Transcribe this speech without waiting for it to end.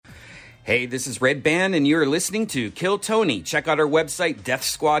Hey, this is Red Band, and you're listening to Kill Tony. Check out our website,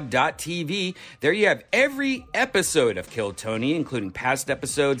 deathsquad.tv. There you have every episode of Kill Tony, including past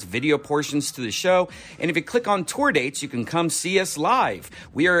episodes, video portions to the show. And if you click on tour dates, you can come see us live.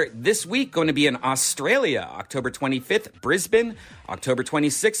 We are this week going to be in Australia, October 25th, Brisbane, October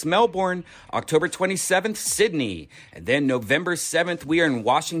 26th, Melbourne, October 27th, Sydney. And then November 7th, we are in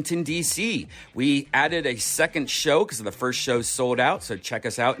Washington, D.C. We added a second show because the first show sold out, so check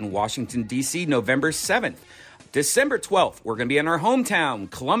us out in Washington, D.C., November 7th. December 12th, we're going to be in our hometown,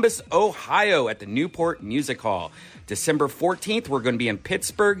 Columbus, Ohio, at the Newport Music Hall. December 14th, we're going to be in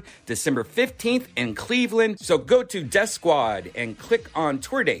Pittsburgh. December 15th in Cleveland. So go to Death Squad and click on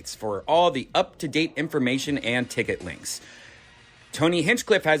tour dates for all the up-to-date information and ticket links. Tony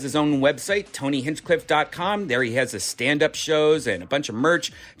Hinchcliffe has his own website, TonyHinchcliffe.com. There he has his stand-up shows and a bunch of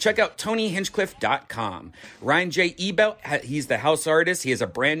merch. Check out TonyHinchcliffe.com. Ryan J. Ebelt, he's the house artist. He has a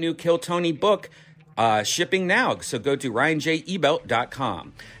brand new Kill Tony book shipping now. So go to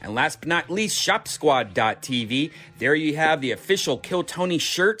RyanJEbelt.com. And last but not least, ShopSquad.tv. There you have the official Kill Tony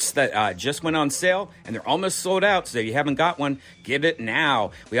shirts that just went on sale, and they're almost sold out. So if you haven't got one, get it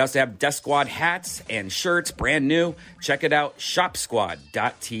now. We also have Death Squad hats and shirts, brand new. Check it out,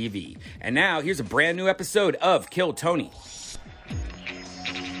 ShopSquad.tv. And now here's a brand new episode of Kill Tony.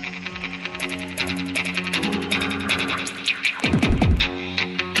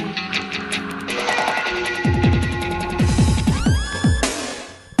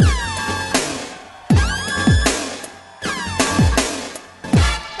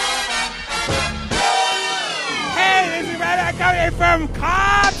 From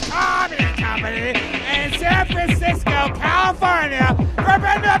Cobb's Comedy Company in San Francisco, California, for a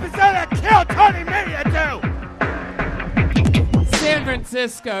brand new episode of Kill Tony Mania 2. San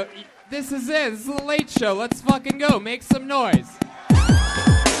Francisco, this is it. This is the Late Show. Let's fucking go. Make some noise.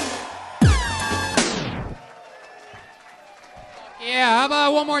 Yeah, how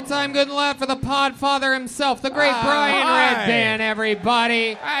about one more time good and loud for the Podfather himself, the great Brian Redban,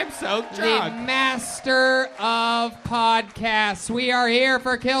 everybody. I'm so drunk. The master of podcasts. We are here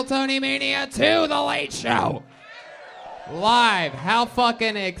for Kill Tony Mania 2, The Late Show. Live. How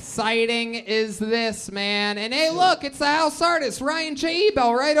fucking exciting is this, man? And hey, look, it's the house artist, Ryan J.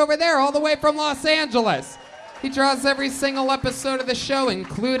 Ebelt, right over there, all the way from Los Angeles. He draws every single episode of the show,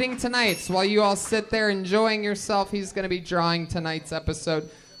 including tonight's. While you all sit there enjoying yourself, he's going to be drawing tonight's episode.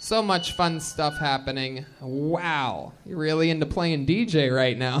 So much fun stuff happening. Wow. You're really into playing DJ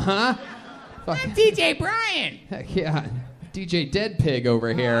right now, huh? I'm DJ Brian. Heck yeah. DJ Dead Pig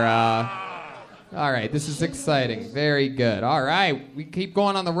over here. All right, this is exciting. Very good. All right, we keep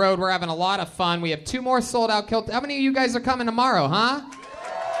going on the road. We're having a lot of fun. We have 2 more sold-out Kill. How many of you guys are coming tomorrow, huh?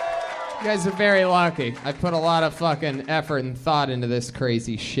 You guys are very lucky. I put a lot of fucking effort and thought into this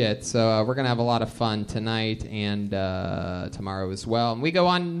crazy shit. So we're going to have a lot of fun tonight and tomorrow as well. And we go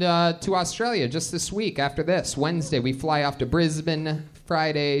on to Australia just this week after this. Wednesday, we fly off to Brisbane.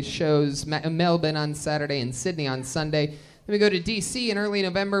 Friday, shows Melbourne on Saturday and Sydney on Sunday. Then we go to D.C. in early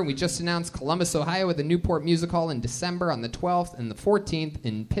November. We just announced Columbus, Ohio at the Newport Music Hall in December on the 12th and the 14th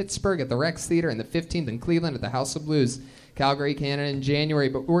in Pittsburgh at the Rex Theater and the 15th in Cleveland at the House of Blues. Calgary, Canada in January.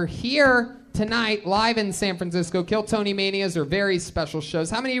 But we're here tonight, live in San Francisco. Kill Tony Manias are very special shows.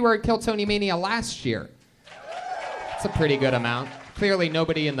 How many of you were at Kill Tony Mania last year? That's a pretty good amount. Clearly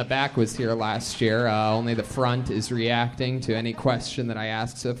nobody in the back was here last year. Only the front is reacting to any question that I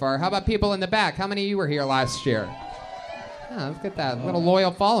asked so far. How about people in the back? How many of you were here last year? Oh, look at that. Little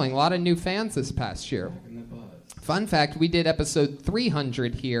loyal following. A lot of new fans this past year. Fun fact, we did episode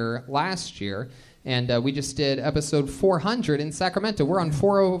 300 here last year. And we just did episode 400 in Sacramento. We're on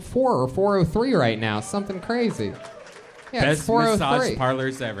 404 or 403 right now. Something crazy. Yeah, Best it's 403. massage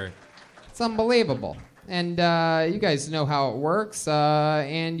parlors ever. It's unbelievable. And you guys know how it works.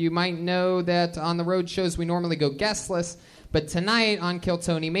 And you might know that on the road shows we normally go guestless. But tonight on Kill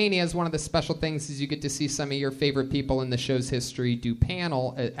Tony Mania, one of the special things is you get to see some of your favorite people in the show's history do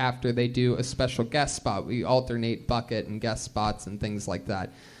panel after they do a special guest spot. We alternate bucket and guest spots and things like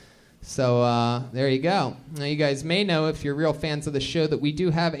that. So there you go. Now you guys may know, if you're real fans of the show, that we do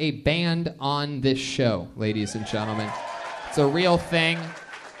have a band on this show, ladies and gentlemen. It's a real thing.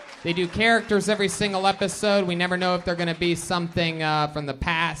 They do characters every single episode. We never know if they're going to be something from the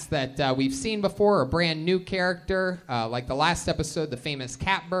past that we've seen before, or a brand new character. Like the last episode, the famous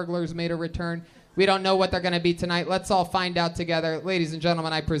cat burglars made a return. We don't know what they're going to be tonight. Let's all find out together. Ladies and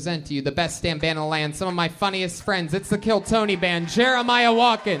gentlemen, I present to you the best damn band in the land, some of my funniest friends. It's the Kill Tony Band, Jeremiah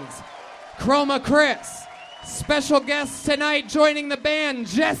Watkins, Chroma Chris. Special guests tonight joining the band,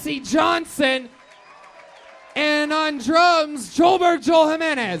 Jesse Johnson. And on drums, Joelberg Joel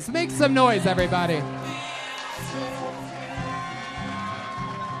Jimenez. Make some noise, everybody.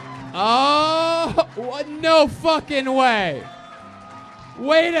 Oh, no fucking way.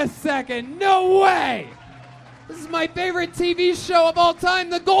 Wait a second. No way. This is my favorite TV show of all time,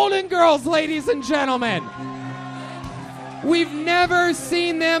 The Golden Girls, ladies and gentlemen. We've never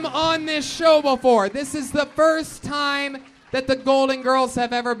seen them on this show before. This is the first time that the Golden Girls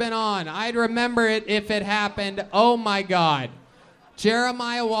have ever been on. I'd remember it if it happened. Oh my God.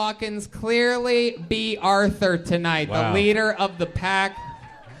 Jeremiah Watkins, clearly B. Arthur tonight, Wow. the leader of the pack.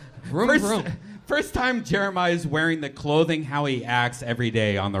 Vroom, vroom. First time Jeremiah is wearing the clothing how he acts every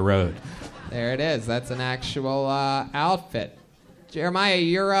day on the road. There it is. That's an actual outfit. Jeremiah,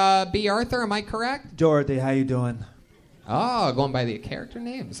 you're B. Arthur, am I correct? Dorothy, how you doing? Oh, going by the character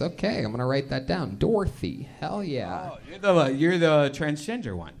names. Okay, I'm going to write that down. Dorothy. Hell yeah. Oh, you're the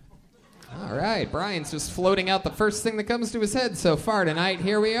transgender one. All right, Brian's just floating out the first thing that comes to his head so far tonight.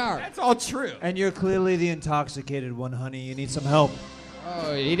 Here we are. That's all true. And you're clearly the intoxicated one, honey. You need some help.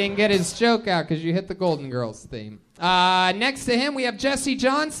 Oh, he didn't get his joke out because you hit the Golden Girls theme. Next to him, we have Jesse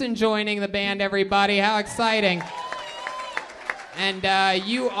Johnson joining the band, everybody. How exciting. And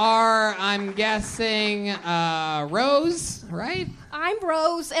you are, I'm guessing, Rose, right? I'm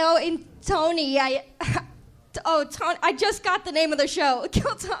Rose and Tony. Tony, I just got the name of the show.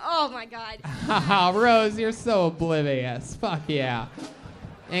 Oh my God. Rose, you're so oblivious. Fuck yeah.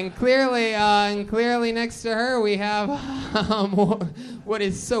 And clearly next to her we have what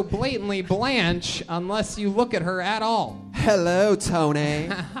is so blatantly Blanche, unless you look at her at all. Hello, Tony.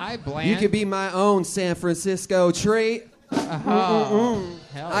 Hi, Blanche. You could be my own San Francisco treat. Hell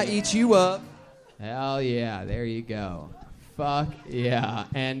I yeah. eat you up. Hell yeah, there you go. Fuck yeah.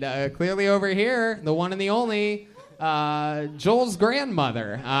 And clearly over here, the one and the only, Joel's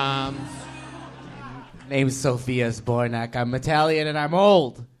grandmother. Name's Sophia Zbornak. I'm Italian and I'm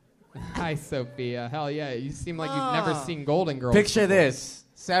old. Hi, Sophia. Hell yeah, you seem like you've never seen Golden Girls. Picture before. this.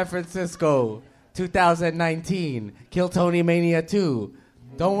 San Francisco, 2019. Kill Tony Mania 2.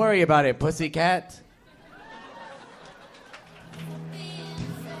 Don't worry about it, pussycat.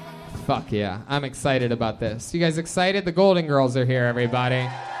 Fuck yeah, I'm excited about this. You guys excited? The Golden Girls are here, everybody.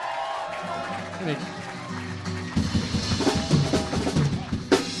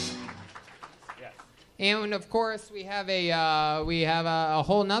 And of course, we have a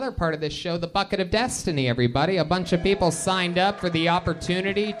whole nother part of this show, the Bucket of Destiny. Everybody, a bunch of people signed up for the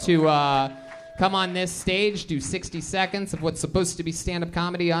opportunity to come on this stage, do 60 seconds of what's supposed to be stand-up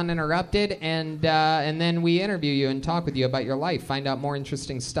comedy uninterrupted, and then we interview you and talk with you about your life, find out more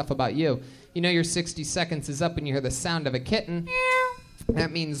interesting stuff about you. You know your 60 seconds is up when you hear the sound of a kitten.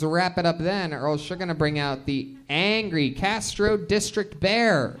 That means wrap it up then, or else you're gonna bring out the angry Castro District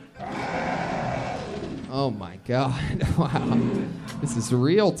Bear. Oh my God, wow. This is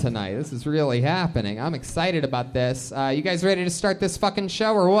real tonight. This is really happening. I'm excited about this. You guys ready to start this fucking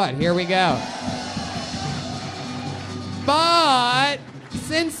show or what? Here we go. But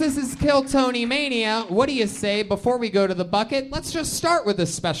since this is Kill Tony Mania, what do you say before we go to the bucket? Let's just start with a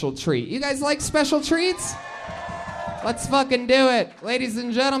special treat. You guys like special treats? Let's fucking do it. Ladies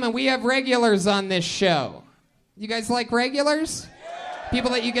and gentlemen, we have regulars on this show. You guys like regulars?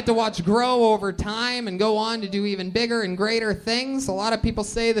 People that you get to watch grow over time and go on to do even bigger and greater things. A lot of people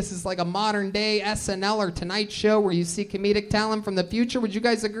say this is like a modern day SNL or Tonight Show where you see comedic talent from the future. Would you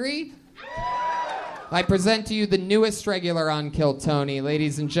guys agree? I present to you the newest regular on Kill Tony.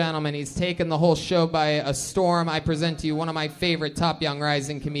 Ladies and gentlemen, he's taken the whole show by a storm. I present to you one of my favorite top young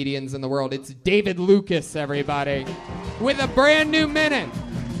rising comedians in the world. It's David Lucas, everybody. With a brand new minute.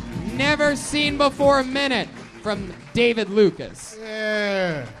 Never seen before minute from David Lucas.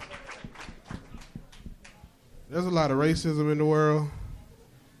 Yeah. There's a lot of racism in the world,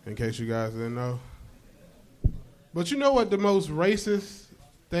 in case you guys didn't know. But you know what the most racist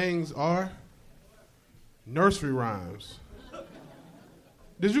things are? Nursery rhymes.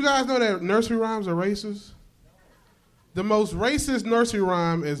 Did you guys know that nursery rhymes are racist? The most racist nursery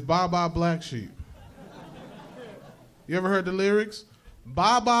rhyme is Baa Baa Black Sheep. You ever heard the lyrics?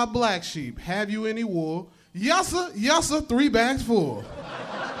 Baa Baa Black Sheep, have you any wool? Yussa, yussa, 3 bags full.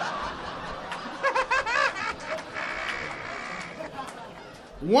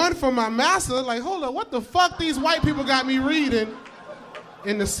 One for my master, like, hold up, what the fuck these white people got me reading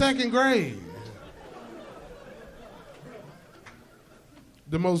in the 2nd grade?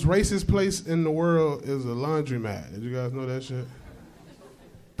 The most racist place in the world is a laundromat. Did you guys know that shit?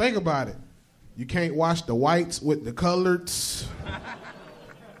 Think about it. You can't wash the whites with the coloreds.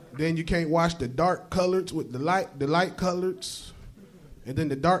 Then you can't wash the dark coloreds with the light coloreds. and then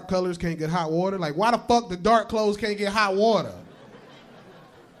the dark colors can't get hot water. Like, why the fuck the dark clothes can't get hot water?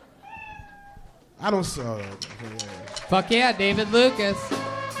 I don't saw it. Fuck yeah, David Lucas.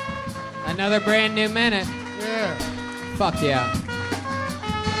 Another brand new minute. Yeah. Fuck yeah.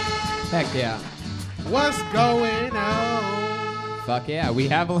 Heck yeah. What's going on? Fuck yeah, we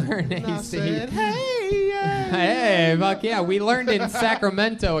have learned I AC. said, hey, yeah. Hey, fuck yeah. We learned in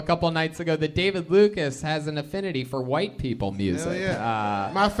Sacramento a couple nights ago that David Lucas has an affinity for white people music. Hell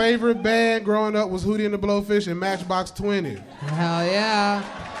yeah. My favorite band growing up was Hootie and the Blowfish and Matchbox 20. Hell yeah.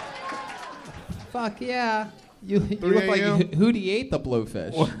 Fuck yeah. You look like Hootie ate the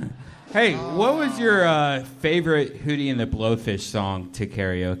blowfish. Hey, what was your favorite Hootie and the Blowfish song to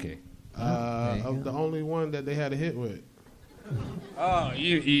karaoke? Of the only one that they had a hit with. Oh,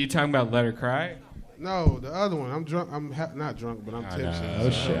 you talking about Let Her Cry? No, the other one. I'm drunk. I'm not drunk, but I'm tipsy. Oh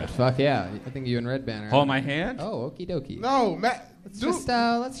shit! Fuck yeah! I think you and Red Band are. Hold my hand. Oh, okie dokie. No, let's just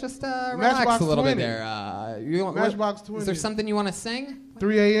relax a little 20. bit there. Matchbox 20. Is there something you want to sing?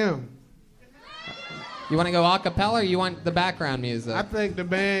 3 a.m. You want to go a cappella, or you want the background music? I think the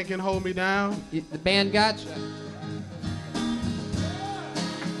band can hold me down. The band got you.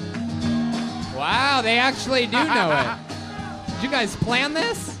 Wow, they actually do know it. Did you guys plan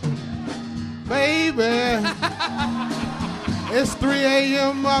this? Baby, it's 3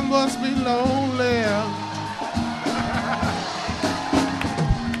 a.m. I must be lonely.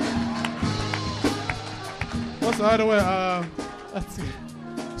 What's the other way? Let's see.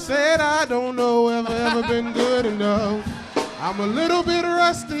 Said I don't know if I've ever been good enough. I'm a little bit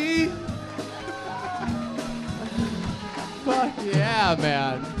rusty. Fuck yeah,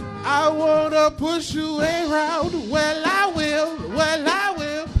 man. I wanna push you around. Well, I will. Well, I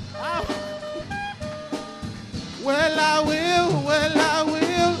will. Well, I will. Well, I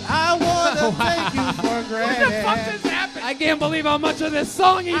will. I wanna take you for granted. What the fuck just happened? I can't believe how much of this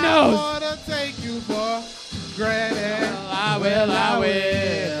song he knows. I wanna take you for granted. I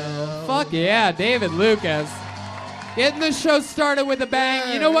will. Fuck yeah, David Lucas. Getting the show started with a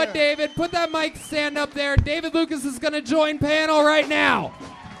bang. You know what, David? Put that mic stand up there. David Lucas is going to join panel right now.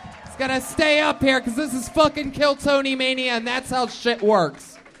 He's going to stay up here because this is fucking Kill Tony Mania, and that's how shit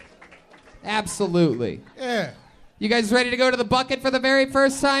works. Absolutely. Yeah. You guys ready to go to the bucket for the very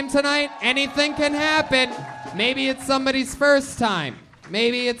first time tonight? Anything can happen. Maybe it's somebody's first time.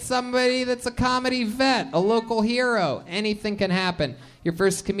 Maybe it's somebody that's a comedy vet, a local hero. Anything can happen. Your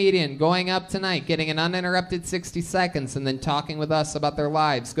first comedian going up tonight, getting an uninterrupted 60 seconds, and then talking with us about their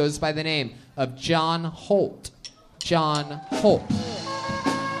lives goes by the name of John Holt. John Holt.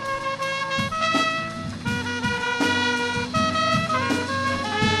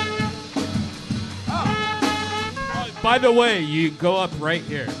 By the way, you go up right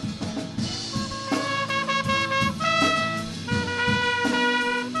here.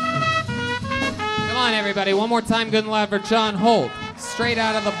 Come on, everybody. One more time, good and loud for John Holt. Straight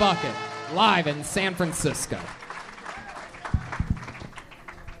out of the bucket. Live in San Francisco.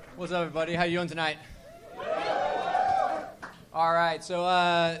 What's up, everybody? How you doing tonight? All right, so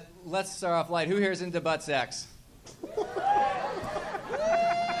let's start off light. Who here is into butt sex?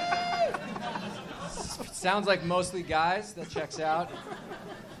 Sounds like mostly guys. That checks out.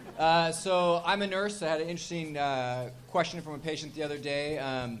 So I'm a nurse. I had an interesting question from a patient the other day.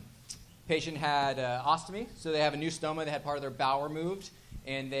 Patient had ostomy, so they have a new stoma. They had part of their bowel removed,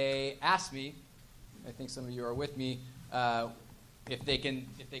 and they asked me, I think some of you are with me, if they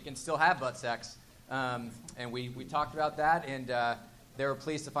can still have butt sex. And we talked about that, and they were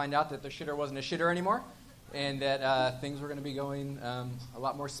pleased to find out that their shitter wasn't a shitter anymore, and that things were going to be going a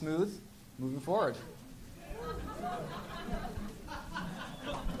lot more smooth moving forward.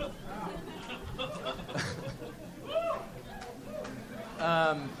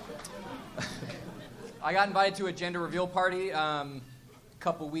 I got invited to a gender reveal party a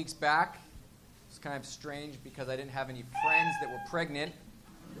couple weeks back. It's kind of strange because I didn't have any friends that were pregnant.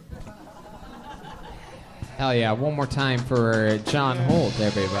 Hell yeah. One more time for John Holt,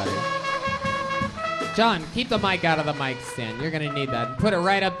 everybody. John, keep the mic out of the mic stand. You're going to need that. Put it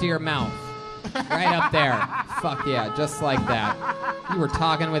right up to your mouth. Right up there. Fuck yeah, just like that. You were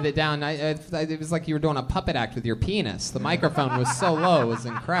talking with it down. It was like you were doing a puppet act with your penis. The microphone was so low, it was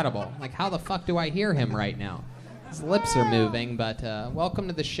incredible. Like, how the fuck do I hear him right now? His lips are moving, but welcome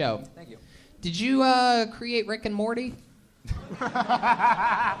to the show. Thank you. Did you create Rick and Morty?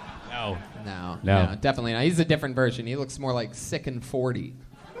 No. No, definitely not. He's a different version. He looks more like Sick and 40.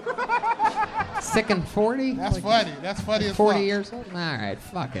 Sick and 40? That's funny. That's funny as 40 fuck. years old? All right,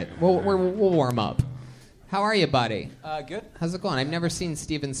 fuck it. We'll warm up. How are you, buddy? Good. How's it going? I've never seen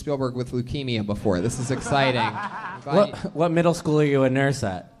Steven Spielberg with leukemia before. This is exciting. I'm glad you- What middle school are you a nurse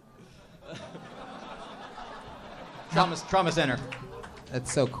at? Trauma center.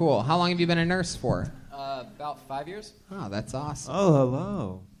 That's so cool. How long have you been a nurse for? About 5 years. Oh, that's awesome. Oh,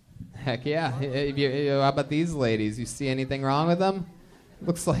 hello. Heck yeah. How about these ladies? You see anything wrong with them?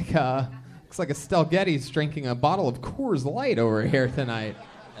 Looks like Estelle Getty's drinking a bottle of Coors Light over here tonight.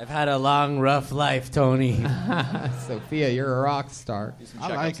 I've had a long, rough life, Tony. Sophia, you're a rock star. Do some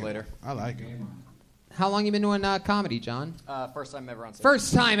I checkups like it. later. I like it. How long you been doing comedy, John? First time ever on stage.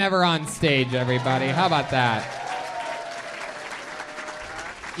 First time ever on stage, everybody. How about that?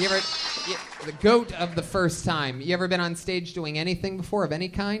 The goat of the first time. You ever been on stage doing anything before of any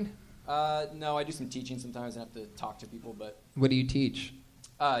kind? No, I do some teaching sometimes and have to talk to people, but What do you teach?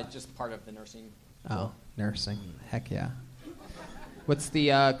 just part of the nursing. Oh, nursing. Heck yeah. What's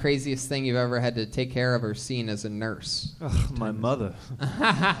the craziest thing you've ever had to take care of or seen as a nurse? Ugh, my mother.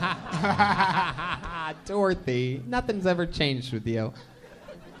 Dorothy, nothing's ever changed with you.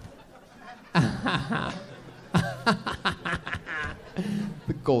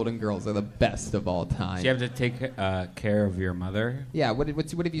 The Golden Girls are the best of all time. Do you have to take care of your mother? Yeah, what have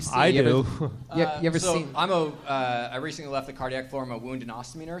you seen? I you do. You ever so seen? I recently left the cardiac floor. I'm a wound and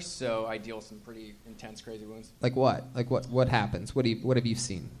ostomy nurse, so I deal with some pretty intense, crazy wounds. Like what? What happens? What have you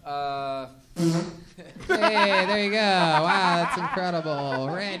seen? Hey, there you go. Wow, that's incredible.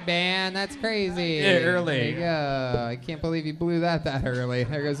 Red band, that's crazy. Yeah, early. There you go. I can't believe you blew that early.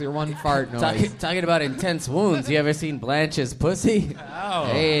 There goes your one fart noise. Talking about intense wounds. You ever seen Blanche's pussy? Oh.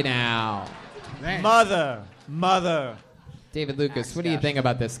 Hey now. Mother. David Lucas, what do you think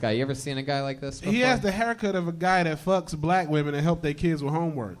about this guy? You ever seen a guy like this before? He has the haircut of a guy that fucks black women and help their kids with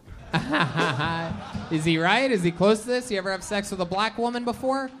homework. Is he right? Is he close to this? You ever have sex with a black woman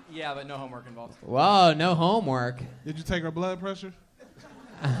before? Yeah, but no homework involved. Whoa, no homework. Did you take her blood pressure?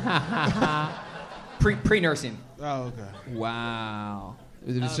 Pre-nursing. Oh, okay. Wow.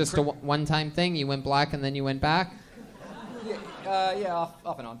 It was just a one-time thing? You went black and then you went back? Yeah,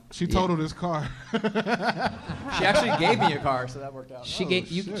 off and on. She totaled his car. She actually gave me a car, so that worked out. She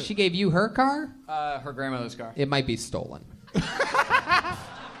gave you her car? Her grandmother's car. It might be stolen.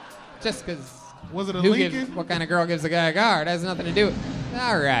 Just because. Was it a Lincoln? What kind of girl gives a guy a car? It has nothing to do with.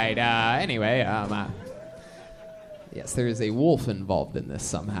 All right. Anyway, yes, there is a wolf involved in this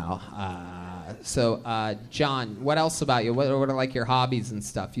somehow. So, John, what else about you? What are like your hobbies and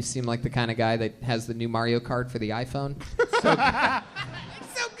stuff? You seem like the kind of guy that has the new Mario Kart for the iPhone. So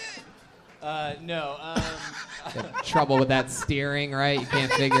good. No. You have trouble with that steering, right? You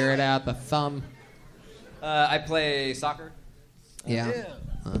can't figure it out. The thumb. I play soccer. Yeah.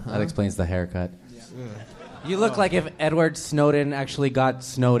 Uh-huh. That explains the haircut. Yeah. You look like if Edward Snowden actually got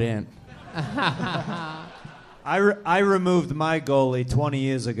snowed in. I removed my goalie 20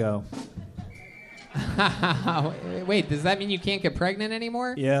 years ago. Wait, does that mean you can't get pregnant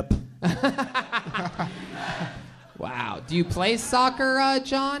anymore? Yep. Wow. Do you play soccer,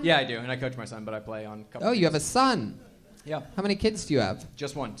 John? Yeah, I do, and I coach my son, but I play on a couple Oh, you have a teams. son. Yeah. How many kids do you have?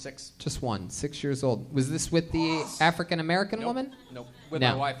 Just one, 6. Just one, 6 years old. Was this with the African-American woman? Nope. With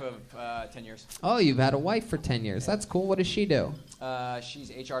No. my wife of 10 years. Oh, you've had a wife for 10 years. That's cool. What does she do?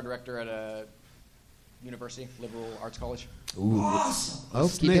 She's HR director at a university, liberal arts college. Ooh.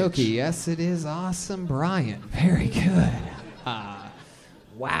 Okie dokie. Yes, it is awesome, Brian. Very good.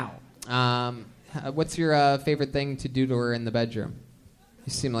 Wow. What's your favorite thing to do to her in the bedroom?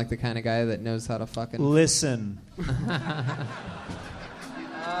 You seem like the kind of guy that knows how to fucking... Listen.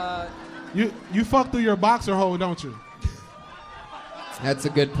 You fuck through your boxer hole, don't you? That's a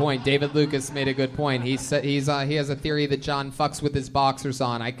good point. David Lucas made a good point. He said he has a theory that John fucks with his boxers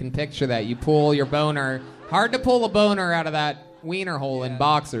on. I can picture that. You pull your boner. Hard to pull a boner out of that wiener hole in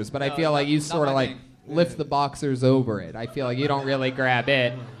boxers, but I feel like you sort of like lift the boxers over it. I feel like you don't really grab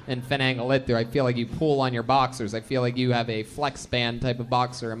it and finagle it through. I feel like you pull on your boxers. I feel like you have a flex band type of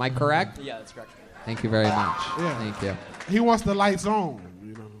boxer. Am I correct? Yeah, that's correct. Thank you very much. Yeah. Thank you. He wants the lights on.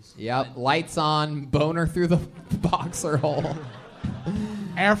 You know. Yep. Lights on, boner through the boxer hole.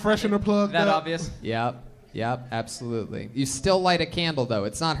 Air freshener plugged That up. obvious? Yep, absolutely. You still light a candle, though.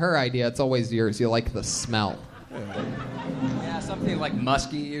 It's not her idea. It's always yours. You like the smell. Yeah, something like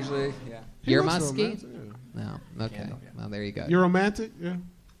musky usually. Yeah. You're looks musky? romantic, yeah. No. Okay. Well, there you go. You're romantic? Yeah.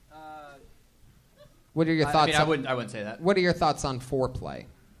 What are your thoughts? I wouldn't say that. What are your thoughts on foreplay?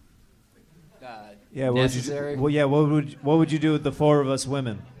 Yeah. Necessary. What would you do with the 4 of us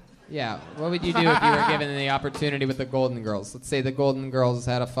women? Yeah. What would you do if you were given the opportunity with the Golden Girls? Let's say the Golden Girls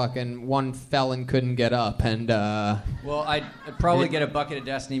had a fucking one fell and couldn't get up, and Well, I'd probably get a bucket of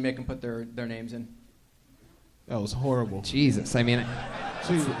destiny, make them put their names in. That was horrible. Jesus, I mean,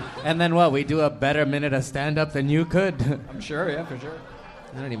 And then what? We do a better minute of stand-up than you could. I'm sure, yeah, for sure.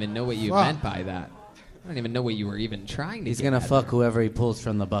 I don't even know what you Fuck. meant by that. I don't even know what you were even trying to He's get gonna at fuck there. whoever he pulls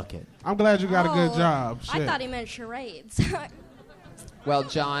from the bucket. I'm glad you got a good Oh, job. I Shit. thought he meant charades. Well,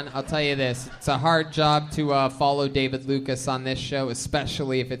 John, I'll tell you this. It's a hard job to follow David Lucas on this show,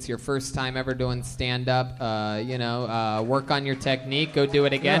 especially if it's your first time ever doing stand-up. Work on your technique. Go do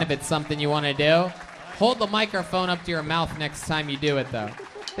it again if it's something you want to do. Hold the microphone up to your mouth next time you do it, though.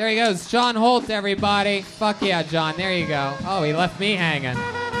 There he goes. John Holt, everybody. Fuck yeah, John. There you go. Oh, he left me hanging.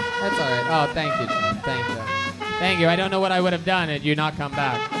 That's all right. Oh, thank you, John. Thank you. Thank you. I don't know what I would have done had you not come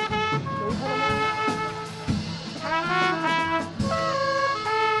back.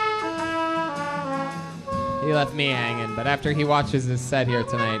 He left me hanging, but after he watches this set here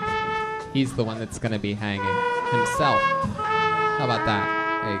tonight, he's the one that's going to be hanging himself. How about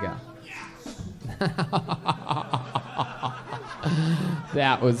that? There you go.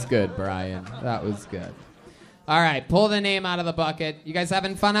 That was good, Brian. That was good. All right, pull the name out of the bucket. You guys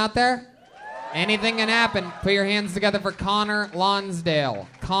having fun out there? Anything can happen. Put your hands together for Connor Lonsdale.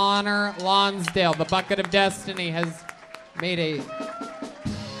 Connor Lonsdale, the bucket of destiny, has made a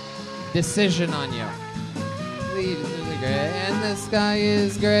decision on you. The leaves are gray and the sky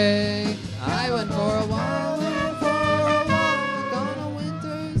is gray. I went for a walk on a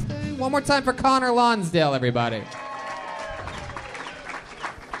winter's day. One more time for Connor Lonsdale, everybody.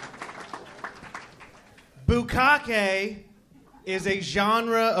 Bukkake is a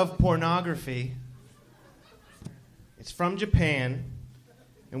genre of pornography. It's from Japan.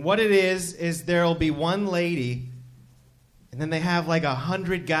 And what it is there'll be one lady, and then they have like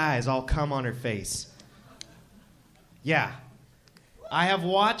 100 guys all come on her face. Yeah. I have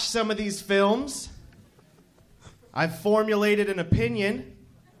watched some of these films. I've formulated an opinion.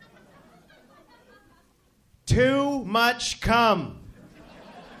 Too much cum.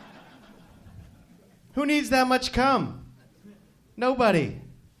 Who needs that much cum? Nobody.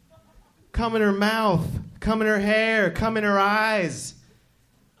 Cum in her mouth, cum in her hair, cum in her eyes.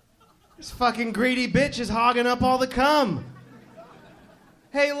 This fucking greedy bitch is hogging up all the cum.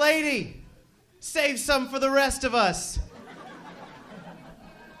 Hey, lady, save some for the rest of us.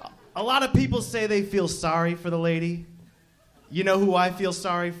 A lot of people say they feel sorry for the lady. You know who I feel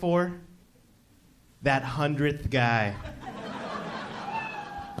sorry for? That 100th guy.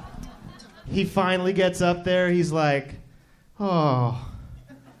 He finally gets up there. He's like, oh,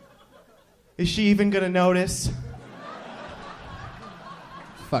 is she even going to notice?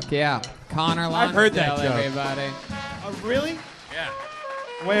 Fuck yeah. Connor Lonsdale, I've heard that joke. everybody. Really? Yeah.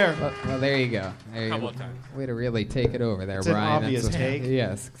 Where? Well, there you go. There you Couple go. of times. Way to really take it over there, It's an Brian. obvious That's take.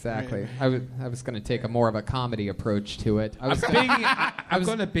 Yes, exactly. I was going to take a more of a comedy approach to it. I I'm was binging it. I'm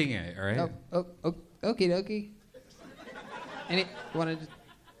going to bing it, all right? Okie dokie. You want to?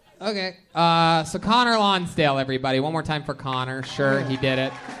 Okay. So Connor Lonsdale, everybody. One more time for Connor. Sure, he did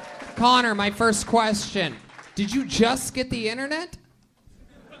it. Connor, my first question. Did you just get the internet?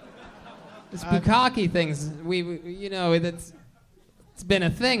 This bukkake thing's, it's been a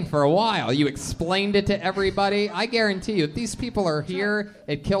thing for a while. You explained it to everybody. I guarantee you, if these people are here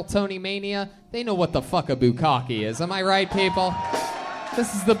at Kill Tony Mania, they know what the fuck a bukkake is. Am I right, people?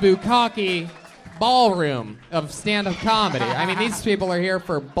 This is the bukkake ballroom of stand-up comedy. I mean, these people are here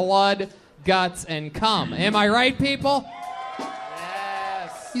for blood, guts, and cum. Am I right, people?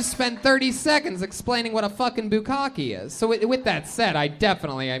 Yes. You spent 30 seconds explaining what a fucking bukkake is. So with that said,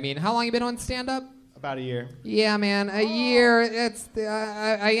 how long you been on stand-up? About a year. Yeah, man, a year.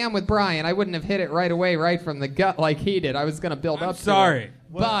 I am with Brian. I wouldn't have hit it right away, right from the gut like he did. I was going to build up to sorry. it.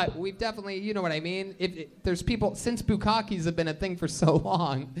 But we've definitely, you know what I mean? There's people, since bukkakes have been a thing for so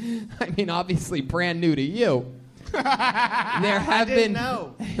long, I mean, obviously brand new to you. There have I didn't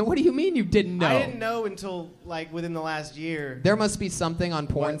know. What do you mean you didn't know? I didn't know until, within the last year. There must be something on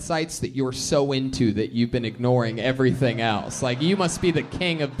porn sites that you're so into that you've been ignoring everything else. Like, you must be the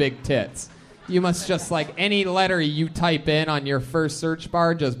king of big tits. You must just, any letter you type in on your first search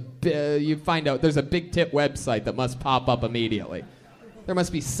bar, you find out there's a big tit website that must pop up immediately. There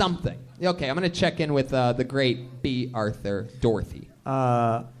must be something. Okay, I'm going to check in with the great B. Arthur Dorothy.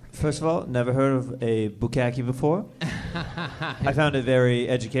 First of all, never heard of a bukkake before. I found it very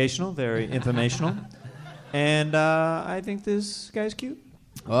educational, very informational. And I think this guy's cute.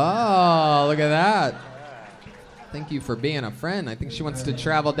 Oh, look at that. Thank you for being a friend. I think she wants to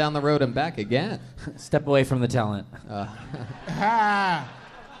travel down the road and back again. Step away from the talent.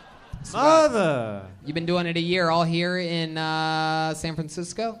 Mother! You've been doing it a year, all here in San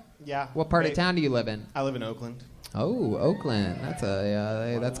Francisco? Yeah. What part of town do you live in? I live in Oakland. Oh, Oakland.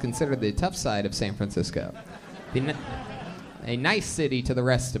 That's considered the tough side of San Francisco. A nice city to the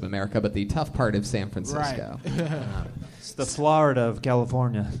rest of America, but the tough part of San Francisco. Right. It's the Florida of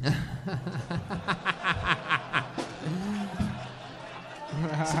California.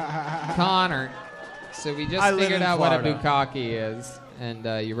 Connor, so we just figured out what a bukkake is, and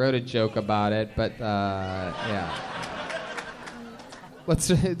you wrote a joke about it, but yeah.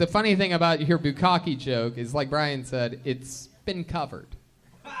 The funny thing about your bukkake joke is, like Brian said, it's been covered.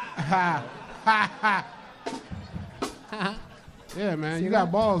 Yeah, man, you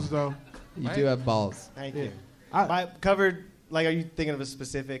got balls though. You do have balls. Thank you. Covered, like, are you thinking of a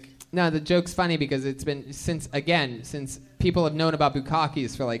specific? No, the joke's funny because it's been since people have known about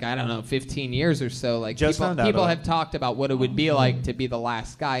bukkakes for, like, I don't know, 15 years or so. Like, people have talked about what it would be like to be the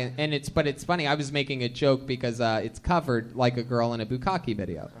last guy, and it's funny. I was making a joke because it's covered like a girl in a bukkake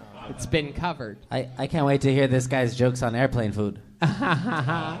video. It's been covered. I can't wait to hear this guy's jokes on airplane food.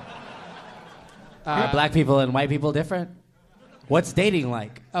 Are black people and white people different? What's dating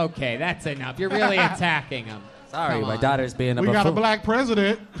like? Okay, that's enough. You're really attacking him. Sorry, my daughter's being a We got a black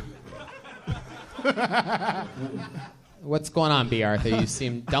president. What's going on, B. Arthur? You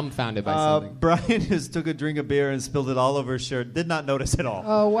seem dumbfounded by something. Brian just took a drink of beer and spilled it all over his shirt. Did not notice at all.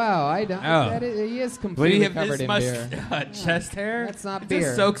 Oh, wow. I don't. He is completely covered in beer. Chest hair? That's not it beer. It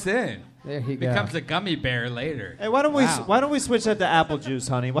just soaks in. There you go. Becomes a gummy bear later. Hey, why don't we switch that to apple juice,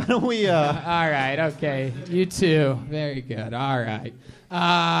 honey? Why don't we? All right. Okay. You too. Very good. All right.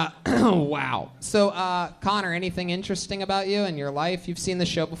 Wow. So, Connor, anything interesting about you and your life? You've seen the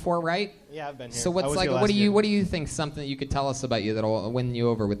show before, right? Yeah, I've been here. So what do you think? Something that you could tell us about you that'll win you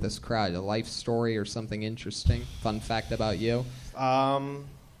over with this crowd? A life story or something interesting? Fun fact about you?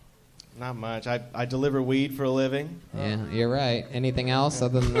 Not much. I deliver weed for a living. Yeah, you're right. Anything else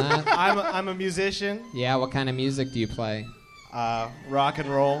other than that? I'm a musician. Yeah, what kind of music do you play? Rock and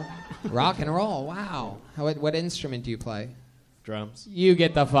roll. Rock and roll. Wow. What instrument do you play? Drums. You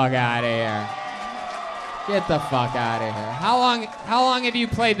get the fuck out of here. Get the fuck out of here. How long have you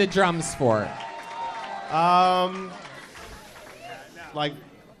played the drums for? Like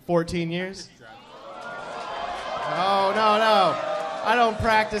 14 years. No. I don't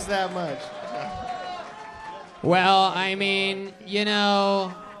practice that much. Well, I mean,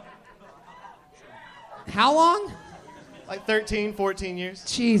 how long? Like 13, 14 years.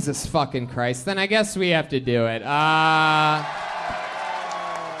 Jesus fucking Christ. Then I guess we have to do it.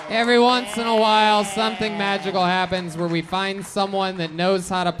 Every once in a while, something magical happens where we find someone that knows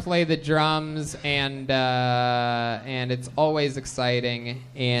how to play the drums, and it's always exciting.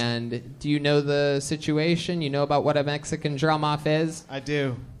 And do you know the situation? You know about what a Mexican drum-off is? I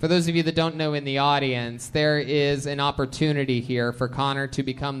do. For those of you that don't know in the audience, there is an opportunity here for Connor to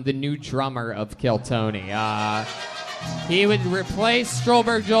become the new drummer of Kill Tony. He would replace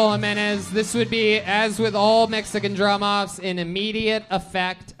Stolberg Joel Jimenez. This would be, as with all Mexican drum-offs, in immediate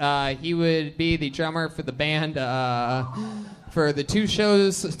effect. He would be the drummer for the band for the 2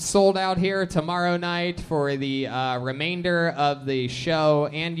 shows sold out here tomorrow night, for the remainder of the show,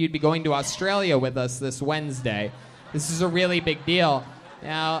 and you'd be going to Australia with us this Wednesday. This is a really big deal.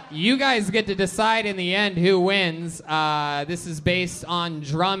 Now, you guys get to decide in the end who wins. This is based on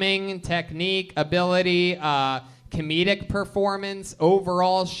drumming, technique, ability, comedic performance,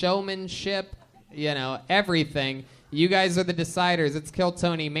 overall showmanship, everything. You guys are the deciders. It's Kill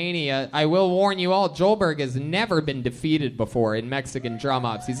Tony Mania. I will warn you all, Joelberg has never been defeated before in Mexican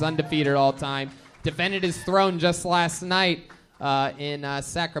drum-offs. He's undefeated all time. Defended his throne just last night in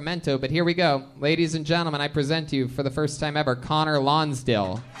Sacramento. But here we go. Ladies and gentlemen, I present to you for the first time ever, Connor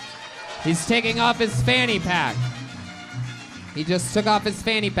Lonsdale. He's taking off his fanny pack. He just took off his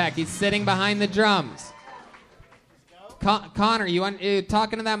fanny pack. He's sitting behind the drums. Connor, you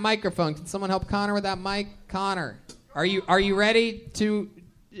talking to that microphone? Can someone help Connor with that mic? Connor, are you ready to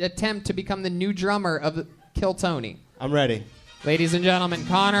attempt to become the new drummer of Kill Tony? I'm ready. Ladies and gentlemen,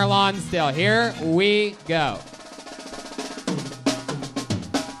 Connor Lonsdale. Here we go.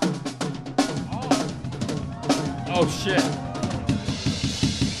 Oh shit.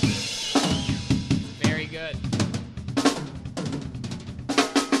 Very good.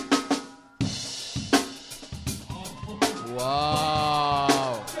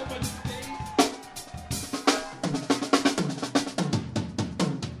 Whoa.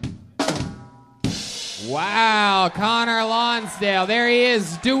 Wow, Connor Lonsdale. There he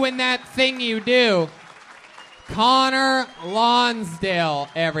is, doing that thing you do. Connor Lonsdale,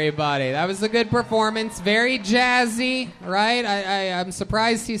 everybody. That was a good performance. Very jazzy, right? I'm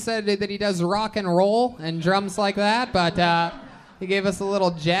surprised he said that he does rock and roll and drums like that, but he gave us a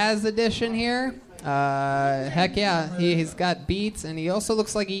little jazz edition here. Heck yeah, he's got beats, and he also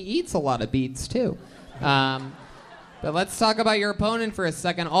looks like he eats a lot of beats, too. But let's talk about your opponent for a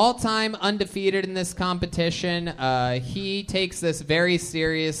second. All-time undefeated in this competition. He takes this very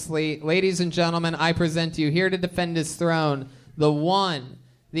seriously. Ladies and gentlemen, I present to you here to defend his throne, the one,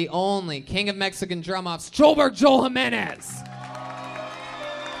 the only king of Mexican drum-offs, Joelberg Joel Jimenez.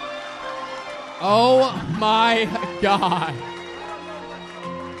 Oh my God.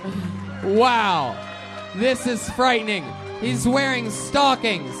 Wow. This is frightening. He's wearing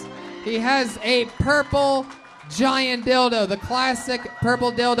stockings. He has a purple giant dildo, the classic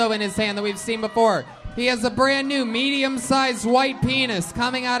purple dildo in his hand that we've seen before. He has a brand new medium-sized white penis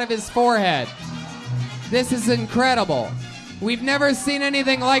coming out of his forehead. This is incredible. We've never seen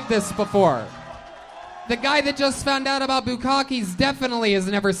anything like this before. The guy that just found out about Bukakis definitely has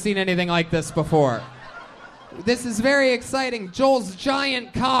never seen anything like this before. This is very exciting. Joel's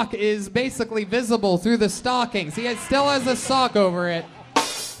giant cock is basically visible through the stockings. He still has a sock over it,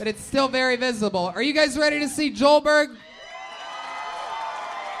 but it's still very visible. Are you guys ready to see Joelberg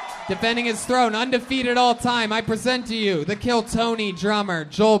defending his throne, undefeated all time? I present to you the Kill Tony drummer,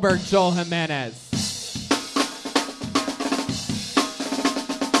 Joelberg Joel Jimenez.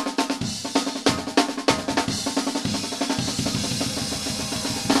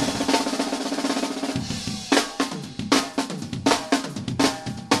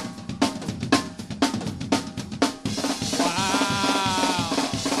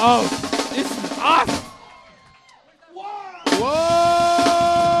 Oh, this is awesome. Whoa!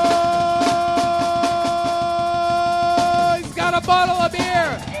 He's got a bottle of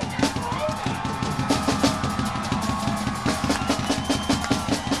beer.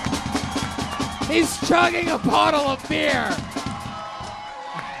 He's chugging a bottle of beer.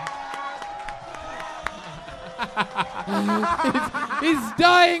 he's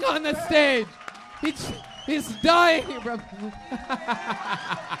dying on the stage. He's dying.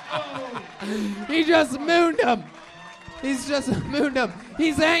 He just mooned him. He's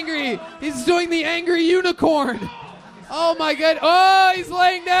angry. He's doing the angry unicorn. Oh my God. Oh, he's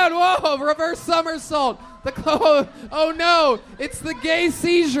laying down. Whoa, reverse somersault. Oh no, it's the gay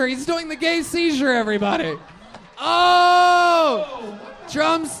seizure. He's doing the gay seizure, everybody. Oh,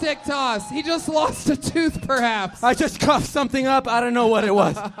 drumstick toss. He just lost a tooth, perhaps. I just coughed something up. I don't know what it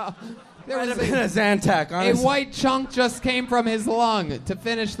was. There was a Zantac, honestly. A white chunk just came from his lung to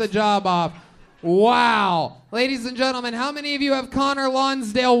finish the job off. Wow. Ladies and gentlemen, how many of you have Connor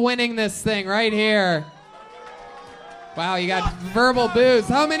Lonsdale winning this thing right here? Wow, you got verbal boos.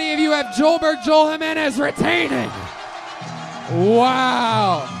 How many of you have Joelberg Joel Jimenez retaining?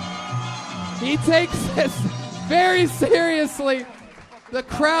 Wow. He takes this very seriously. The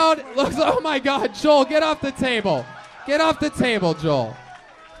crowd looks, oh my God, Joel, get off the table. Get off the table, Joel.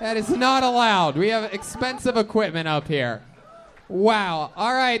 That is not allowed. We have expensive equipment up here. Wow.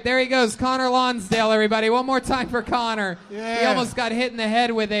 All right, there he goes. Connor Lonsdale, everybody. One more time for Connor. Yeah. He almost got hit in the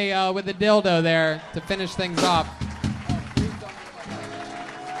head with a dildo there to finish things off.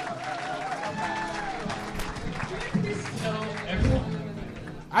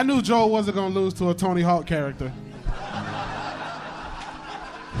 I knew Joel wasn't going to lose to a Tony Hawk character.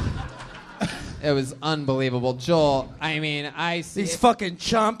 It was unbelievable. Joel, I mean, I see... These fucking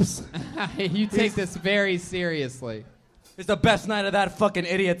chumps. You take this very seriously. It's the best night of that fucking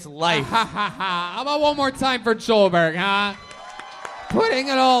idiot's life. How about one more time for Joelberg, huh? Putting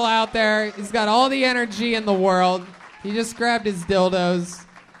it all out there. He's got all the energy in the world. He just grabbed his dildos.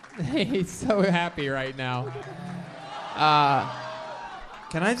 He's so happy right now.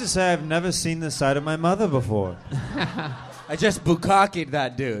 Can I just say I've never seen this side of my mother before? I just bukaki'd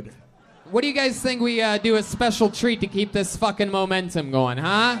that dude. What do you guys think we do a special treat to keep this fucking momentum going,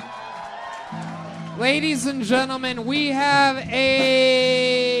 huh? Ladies and gentlemen, we have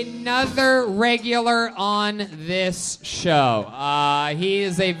another regular on this show. He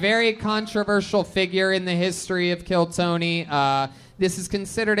is a very controversial figure in the history of Kill Tony. This is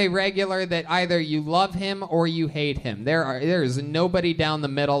considered a regular that either you love him or you hate him. There is nobody down the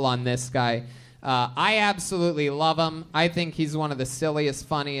middle on this guy. I absolutely love him. I think he's one of the silliest,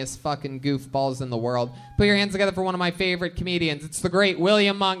 funniest fucking goofballs in the world. Put your hands together for one of my favorite comedians. It's the great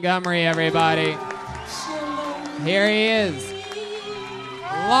William Montgomery, everybody. Here he is.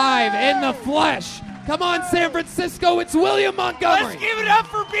 Live in the flesh. Come on, San Francisco, it's William Montgomery. Let's give it up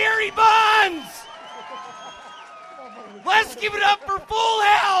for Barry Bonds. Let's give it up for Full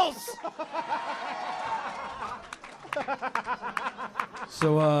House.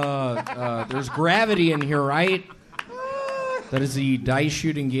 So, there's gravity in here, right? That is the dice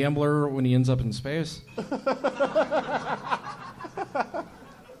shooting gambler when he ends up in space?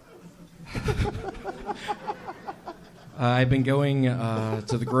 I've been going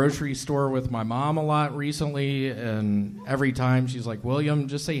to the grocery store with my mom a lot recently, and every time she's like, William,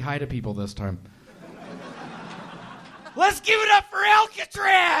 just say hi to people this time. Let's give it up for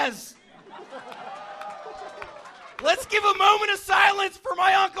Alcatraz! Let's give a moment of silence for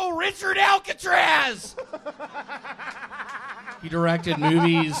my Uncle Richard Alcatraz! He directed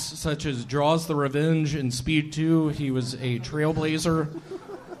movies such as Jaws the Revenge and Speed 2. He was a trailblazer.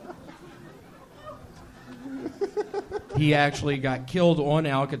 He actually got killed on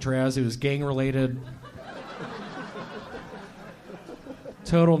Alcatraz. It was gang-related.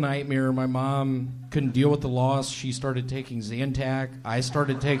 Total nightmare. My mom couldn't deal with the loss. She started taking Zantac. I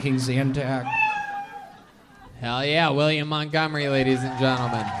started taking Zantac. Hell yeah, William Montgomery, ladies and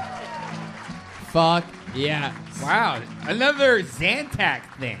gentlemen. Fuck yeah. Wow, another Zantac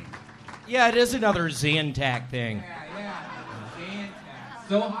thing. Yeah, it is another Zantac thing. Yeah. Zantac.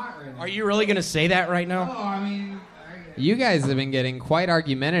 So hot right now. Are you really going to say that right now? Oh, I mean... You guys have been getting quite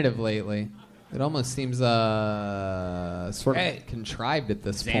argumentative lately. It almost seems sort of contrived at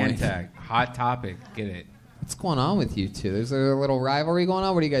this point. Zantac, hot topic, get it. What's going on with you two? There's a little rivalry going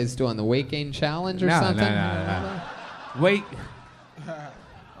on? What are you guys doing, the weight gain challenge or something? No. Wait.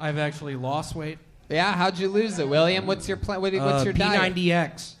 I've actually lost weight. Yeah, how'd you lose it, William? What's your plan? What's your diet?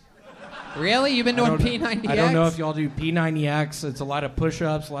 P90X. Really? You've been doing P90X? I don't know if y'all do P90X. It's a lot of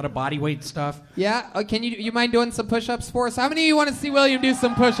push-ups, a lot of body weight stuff. Yeah? Can you mind doing some push-ups for us? How many of you want to see William do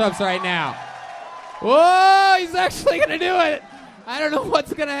some push-ups right now? Whoa, he's actually going to do it. I don't know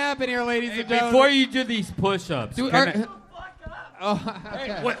what's going to happen here, ladies and gentlemen. Before you do these push-ups, okay.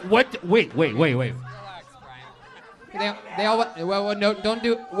 What? Wait. They all. Well, no, don't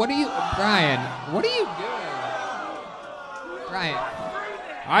do. What are you, Brian? What are you doing, Brian?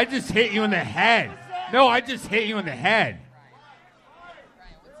 I just hit you in the head. No, I just hit you in the head.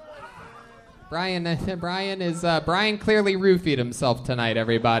 Brian clearly roofied himself tonight,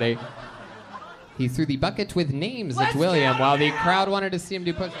 everybody. He threw the bucket with names at William while the crowd wanted to see him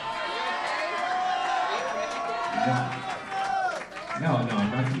do push-ups. No,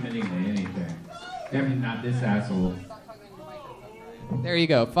 I'm not committing to anything. Definitely not this asshole. There you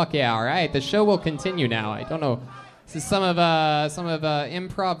go. Fuck yeah! All right, the show will continue now. I don't know. This is some of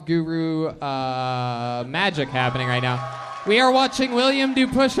improv guru magic happening right now. We are watching William do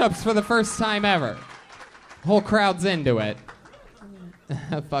push-ups for the first time ever. Whole crowd's into it.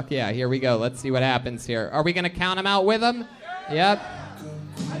 Fuck yeah! Here we go. Let's see what happens here. Are we gonna count him out with him? Yep.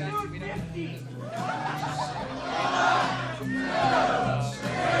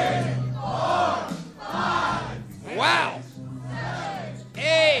 Wow.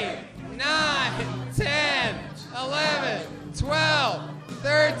 8, 9, 10, 11, 12,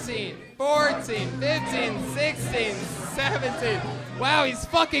 13, 14, 15, 16, 17. Wow, he's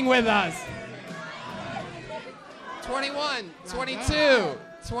fucking with us. 21, 22,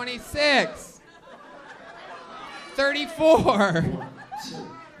 26, 34,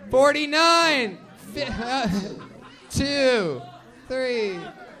 49, 2, 3.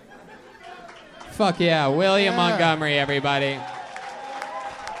 Fuck yeah, William Montgomery, everybody.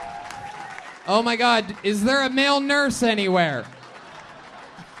 Oh my God, is there a male nurse anywhere?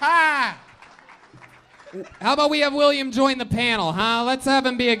 Ha! How about we have William join the panel, huh? Let's have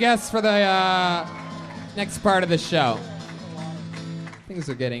him be a guest for the next part of the show. Things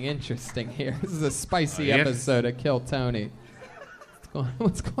are getting interesting here. This is a spicy episode of Kill Tony.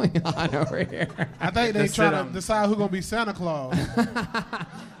 What's going on over here? I think they trying to decide who's going to be Santa Claus.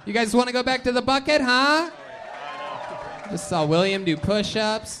 You guys want to go back to the bucket, huh? Just saw William do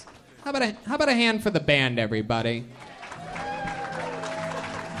push-ups. How about a hand for the band, everybody?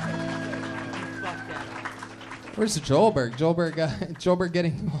 Where's Joelberg? Joelberg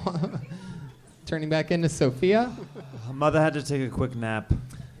getting turning back into Sophia? Mother had to take a quick nap.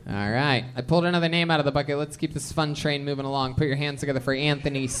 All right. I pulled another name out of the bucket. Let's keep this fun train moving along. Put your hands together for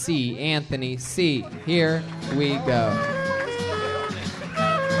Anthony C. Anthony C. Here we go.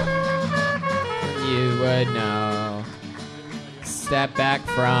 You would know. Step back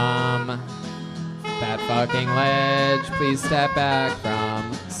from that fucking ledge. Please step back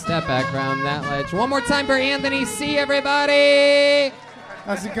from that ledge. One more time for Anthony C., everybody.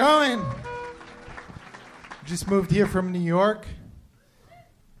 How's it going? Just moved here from New York.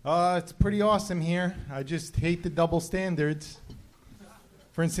 It's pretty awesome here. I just hate the double standards.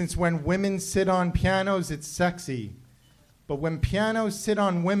 For instance, when women sit on pianos, it's sexy. But when pianos sit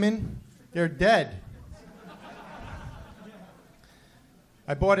on women, they're dead.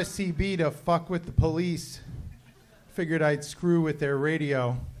 I bought a CB to fuck with the police. Figured I'd screw with their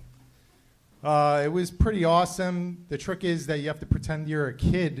radio. It was pretty awesome. The trick is that you have to pretend you're a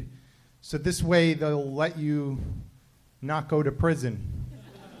kid. So this way they'll let you not go to prison.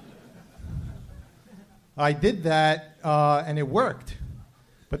 I did that, and it worked.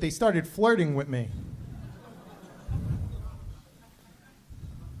 But they started flirting with me.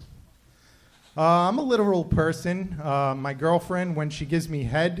 I'm a literal person. My girlfriend, when she gives me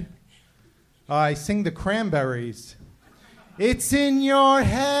head, I sing the Cranberries. It's in your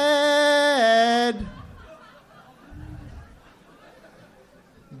head.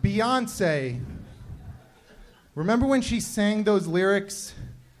 Beyonce. Remember when she sang those lyrics?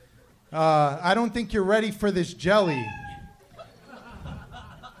 I don't think you're ready for this jelly.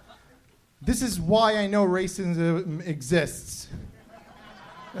 This is why I know racism exists.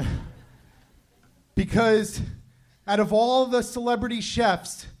 Because out of all the celebrity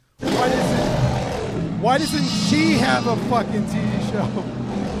chefs, why doesn't she have a fucking TV show?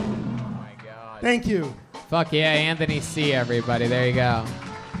 Oh my God. Thank you. Fuck yeah, Anthony C, everybody. There you go.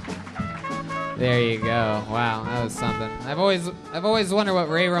 There you go. Wow, that was something. I've always wondered what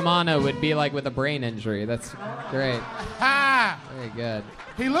Ray Romano would be like with a brain injury. That's great. Ha! Very good.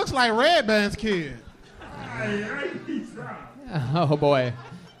 He looks like Redban's kid. Oh boy.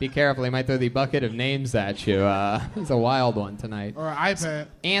 Be careful, he might throw the bucket of names at you. He's a wild one tonight. Or an iPad.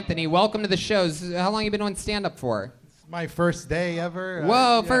 Anthony, welcome to the shows. How long have you been doing stand-up for? It's my first day ever.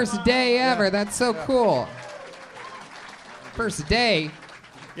 Whoa, yeah. first day ever. That's so cool. First day?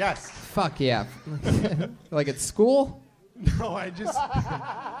 Yes. Fuck yeah. Like at school? No, I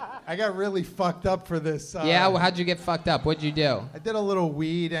got really fucked up for this. Yeah, well, how'd you get fucked up? What'd you do? I did a little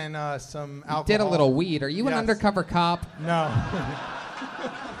weed and some alcohol. You did a little weed. Are you an undercover cop? No.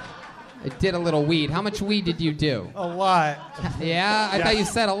 I did a little weed. How much weed did you do? A lot. Yeah? I thought you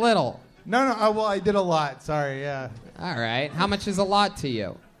said a little. No, well, I did a lot. Sorry, yeah. All right. How much is a lot to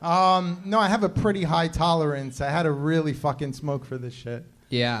you? No, I have a pretty high tolerance. I had to really fucking smoke for this shit.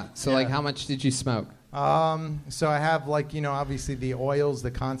 Yeah. So, like, how much did you smoke? So I have, like, obviously the oils,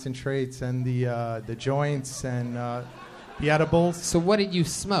 the concentrates, and the joints, and the edibles. So what did you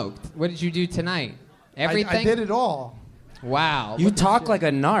smoke? What did you do tonight? Everything? I did it all. Wow. You talk like a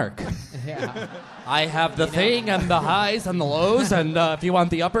narc. Yeah. I have the thing and the highs and the lows, and if you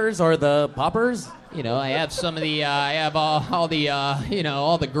want the uppers or the poppers. I have some of the, I have all the,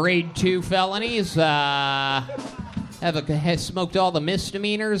 all the grade 2 felonies. Have smoked all the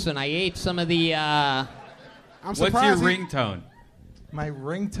misdemeanors, and I ate some of the, What's your ringtone? My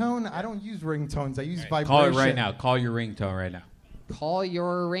ringtone? I don't use ringtones. I use vibration. Call it right now. Call your ringtone right now. Call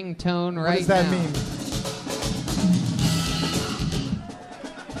your ringtone right now. What does that mean?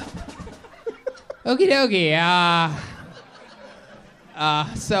 Okie dokie.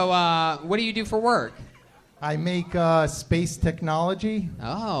 So what do you do for work? I make space technology.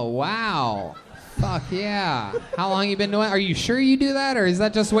 Oh, wow. Fuck yeah. How long you been doing it? Are you sure you do that, or is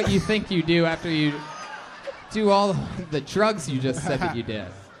that just what you think you do after you do all the drugs you just said that you did?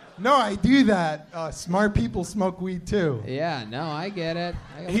 No, I do that. Smart people smoke weed too. Yeah, no, I get it.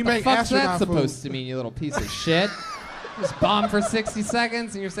 He What the make fuck's that astronaut supposed food. to mean, you little piece of shit? Just bomb for 60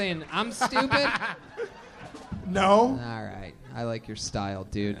 seconds and you're saying I'm stupid? No. All right. I like your style,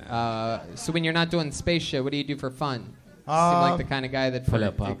 dude. So when you're not doing space shit, what do you do for fun? You seem like the kind of guy that for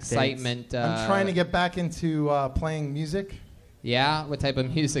excitement... I'm trying to get back into playing music. Yeah? What type of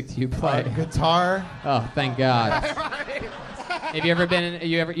music do you play? Guitar. Oh, thank God. Have you ever been?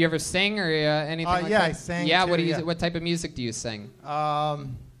 You ever sing or anything? Like yeah, that? I sang. Yeah, too, what do you? What type of music do you sing?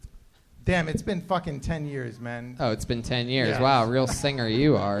 Damn, it's been fucking 10 years, man. Oh, it's been 10 years. Yeah. Wow, real singer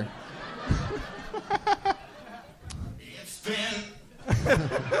you are.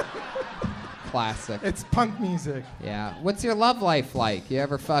 Classic. It's punk music. Yeah. What's your love life like? You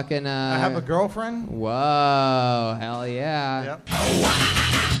ever fucking? I have a girlfriend. Whoa, hell yeah. Yep.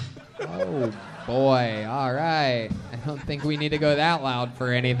 Oh boy. All right. I don't think we need to go that loud for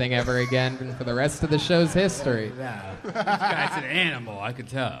anything ever again for the rest of the show's history. Yeah. This guy's an animal, I could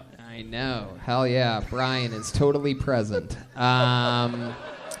tell. I know. Hell yeah. Brian is totally present.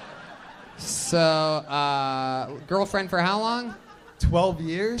 So, girlfriend for how long? 12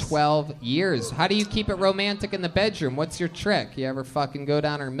 years. 12 years. How do you keep it romantic in the bedroom? What's your trick? You ever fucking go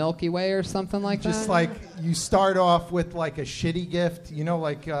down her Milky Way or something like that? Just like you start off with like a shitty gift,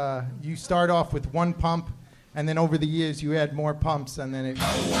 like you start off with one pump, and then over the years you add more pumps, and then it.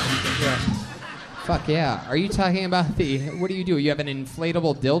 Yeah. Fuck yeah. Are you talking about what do? You have an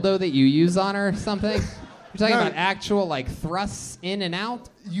inflatable dildo that you use on her or something? You're talking about actual like thrusts in and out?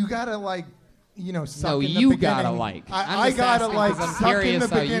 You gotta like, suck no, in the you beginning. gotta like. I gotta like suck in the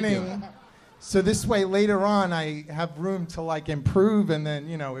how you do beginning. it. So this way later on I have room to like improve, and then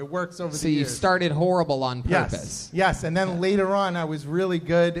it works over So the you years. started horrible on purpose. Yes, and then later on I was really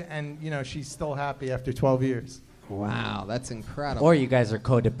good, and she's still happy after 12 years. Wow, that's incredible. Or you guys are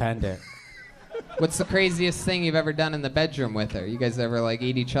codependent. What's the craziest thing you've ever done in the bedroom with her? You guys ever like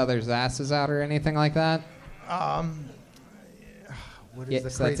eat each other's asses out or anything like that? What Yeah, is the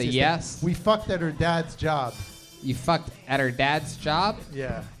so that's a craziest yes? thing? We fucked at her dad's job. You fucked at her dad's job?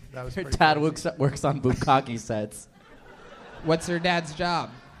 Yeah, that was Her pretty dad crazy. works on bukkake sets. What's her dad's job?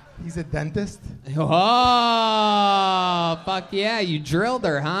 He's a dentist. Oh, fuck yeah. You drilled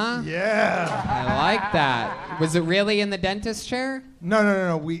her, huh? Yeah. I like that. Was it really in the dentist chair?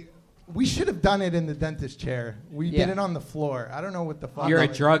 No. We should have done it in the dentist chair. We Yeah. did it on the floor. I don't know what the fuck. You're a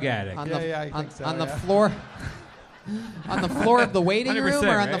drug addict. On Yeah, the, I on, think so, on the yeah. floor. On the floor of the waiting room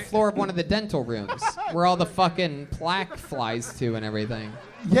 100%, or on the right? floor of one of the dental rooms where all the fucking plaque flies to and everything?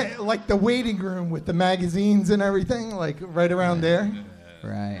 Yeah, like the waiting room with the magazines and everything, like right around there.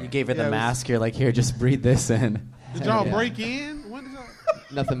 Right. You gave her Yeah, the it was- mask. You're like, here, just breathe this in. Did y'all Yeah. break in? What is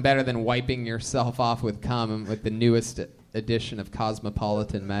that? Nothing better than wiping yourself off with cum with the newest edition of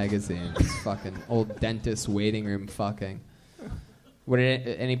Cosmopolitan magazine. It's fucking old dentist waiting room fucking. At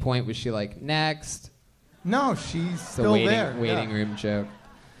any point was she like, next? No, she's It's a still there. waiting yeah. room joke.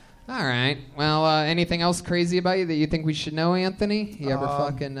 All right. Well, anything else crazy about you that you think we should know, Anthony? You ever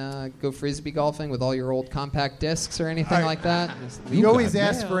fucking go frisbee golfing with all your old compact discs or anything like that? You always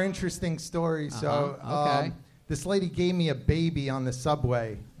ask for interesting stories, so Uh-huh, okay. this lady gave me a baby on the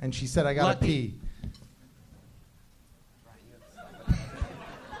subway, and she said I gotta pee.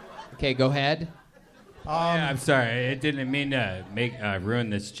 Okay, go ahead. Yeah, I'm sorry. I didn't mean to ruin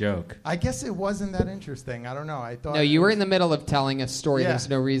this joke. I guess it wasn't that interesting. I don't know. I thought. No, you were in the middle of telling a story. Yeah. There's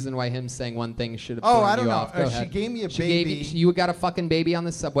no reason why him saying one thing should have Oh, thrown I don't you know. off. Go She ahead. gave me a She gave baby. you got a fucking baby on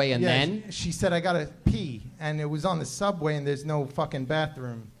the subway, and Yeah, then she said I gotta pee, and it was on the subway, and there's no fucking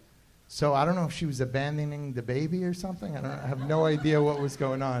bathroom. So I don't know if she was abandoning the baby or something. I have no idea what was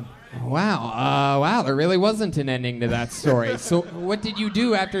going on. wow, there really wasn't an ending to that story. So what did you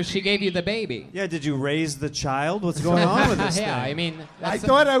do after she gave you the baby? Yeah, did you raise the child? What's going on with this Yeah, thing? I mean, I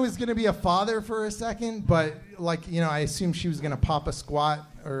thought I was gonna be a father for a second, but I assumed she was gonna pop a squat,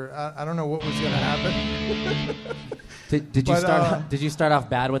 or I don't know what was gonna happen. Did you But, start? Did you start off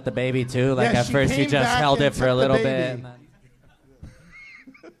bad with the baby too? Like Yeah, at she first you came just back held and it for a took the little baby. bit. And then...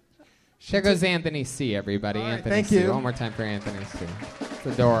 There goes Anthony C, everybody. All right, Anthony thank C. you. One more time for Anthony C. It's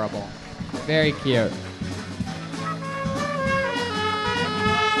adorable. Very cute.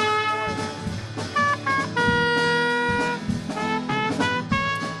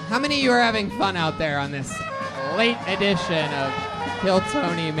 How many of you are having fun out there on this late edition of Kill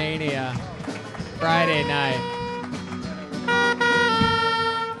Tony Mania Friday night?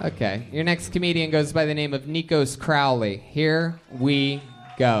 Okay, your next comedian goes by the name of Nikos Crowley. Here we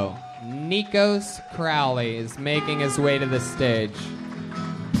go. Nikos Crowley is making his way to the stage.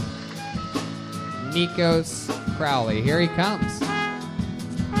 Nikos Crowley, here he comes.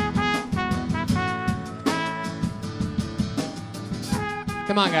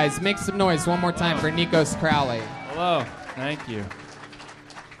 Come on, guys, make some noise one more time for Nikos Crowley. Hello, thank you.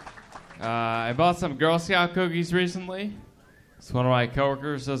 I bought some Girl Scout cookies recently. So one of my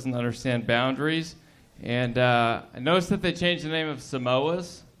coworkers doesn't understand boundaries, and I noticed that they changed the name of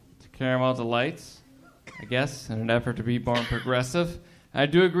Samoas to Caramel Delights, I guess, in an effort to be more progressive. I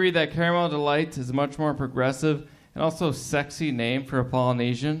do agree that Caramel Delights is a much more progressive and also sexy name for a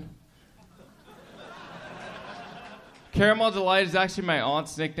Polynesian. Caramel Delight is actually my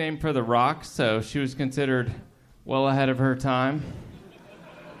aunt's nickname for the rock, so she was considered well ahead of her time.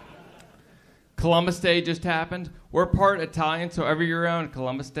 Columbus Day just happened. We're part Italian, so every year around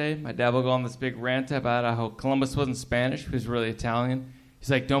Columbus Day, my dad will go on this big rant about how Columbus wasn't Spanish, he was really Italian. He's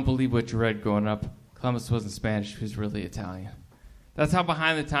like, don't believe what you read growing up. Columbus wasn't Spanish, he was really Italian. That's how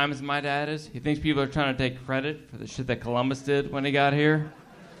behind the times my dad is. He thinks people are trying to take credit for the shit that Columbus did when he got here.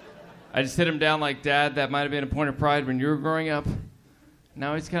 I just hit him down like, Dad, that might have been a point of pride when you were growing up.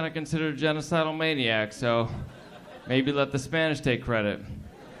 Now he's kind of considered a genocidal maniac, so maybe let the Spanish take credit.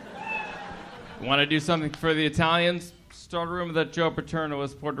 Want to do something for the Italians? Start a rumor that Joe Paterno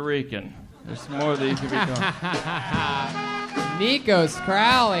was Puerto Rican. There's more that you could be doing. Nikos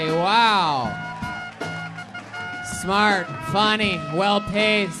Crowley, wow. Smart, funny,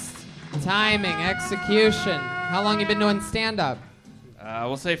 well-paced, timing, execution. How long you been doing stand-up?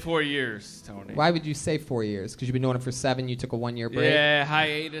 We'll say 4 years, Tony. Why would you say 4 years? Because you've been doing it for 7, you took a 1-year break? Yeah,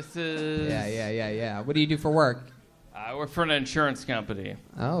 hiatuses. Yeah. What do you do for work? I work for an insurance company.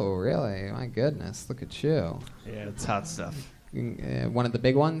 Oh, really? My goodness, look at you. Yeah, it's hot stuff. One of the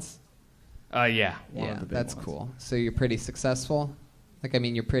big ones? Yeah. One of the big that's ones. cool. So you're pretty successful?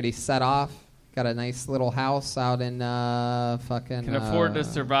 You're pretty set off? Got a nice little house out in fucking. Can afford to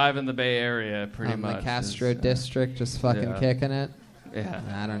survive in the Bay Area, pretty much. The Castro district, just fucking kicking it. Yeah.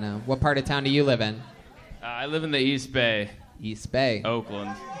 I don't know. What part of town do you live in? I live in the East Bay. East Bay. Oakland.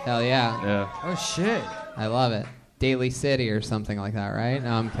 Hell yeah. Yeah. Oh shit. I love it. Daly City or something like that, right?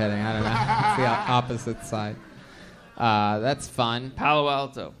 No, I'm kidding. I don't know. It's the opposite side. That's fun. Palo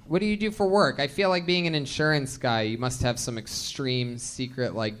Alto. What do you do for work? I feel like being an insurance guy, you must have some extreme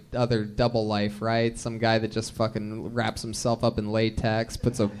secret, like, other double life, right? Some guy that just fucking wraps himself up in latex,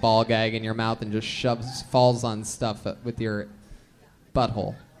 puts a ball gag in your mouth, and just falls on stuff with your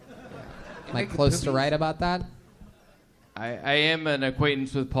butthole. Am I close to right about that? I am an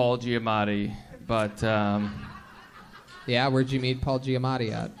acquaintance with Paul Giamatti, but... yeah, where'd you meet Paul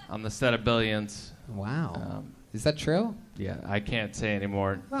Giamatti at? On the set of Billions. Wow. Is that true? Yeah, I can't say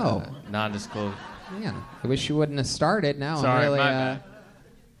anymore. Oh. Non-disclosed. Man, I wish you wouldn't have started. Now Sorry, I'm really, my bad.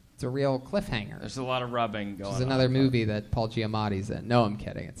 it's a real cliffhanger. There's a lot of rubbing going on. There's another movie that Paul Giamatti's in. No, I'm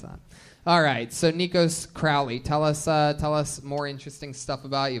kidding. It's not. All right. So Nikos Crowley, tell us more interesting stuff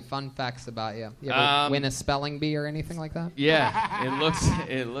about you, fun facts about you. You ever win a spelling bee or anything like that? Yeah,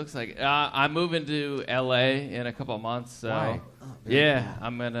 it looks like I'm moving to LA in a couple of months. So Wow. yeah,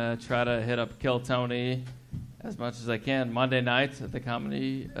 I'm gonna try to hit up Kill Tony as much as I can Monday nights at the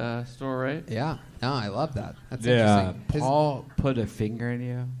Comedy Store, right? Yeah. No, I love that. That's Did interesting. Paul put a finger in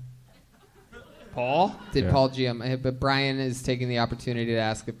you? Paul? Did Yeah. Paul Giamatti? But Brian is taking the opportunity to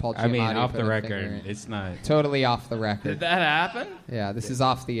ask if Paul Giamatti. I mean, off put the a record, finger in- it's not. Totally off the record. Did that happen? Yeah, this is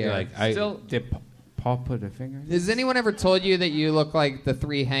off the You're air. like, did Paul put a finger in you? Has anyone ever told you that you look like the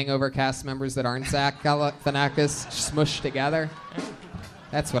 3 Hangover cast members that aren't Zach Galifianakis smushed together?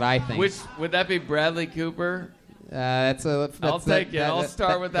 That's what I think. Which would that be? Bradley Cooper? That's I'll take it. I'll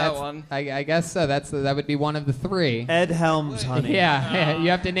start with that one. I guess so. That would be one of the 3. Ed Helms, honey. Yeah, you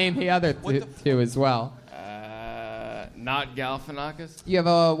have to name the other two as well. Not Galifianakis? You have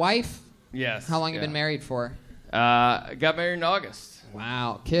a wife? Yes. How long you been married for? Got married in August.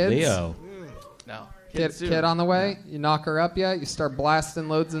 Wow. Kids? Leo. No. Kid on the way? You knock her up yet? You start blasting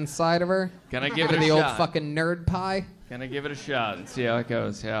loads inside of her? Gonna give Her it a the shot. old fucking nerd pie? Gonna give it a shot and see how it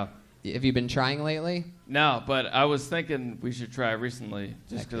goes, yeah. Have you been trying lately? No, but I was thinking we should try recently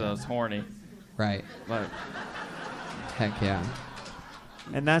just because I was horny. Right. But Heck yeah.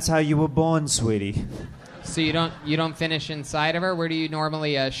 And that's how you were born, sweetie. So you don't finish inside of her? Where do you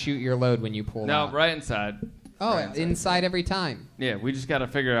normally shoot your load when you pull no, out? right inside. Oh, Right inside every time. Yeah, we just got to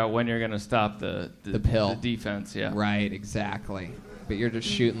figure out when you're gonna stop the pill. the defense. Yeah. Right, exactly. But you're just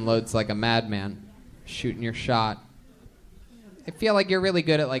shooting loads like a madman, shooting your shot. I feel like you're really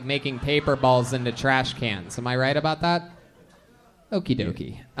good at like making paper balls into trash cans. Am I right about that? Okie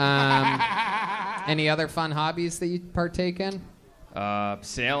dokie. Any other fun hobbies that you partake in?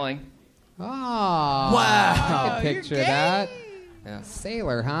 Sailing. Oh, Wow. I can picture that. Yeah.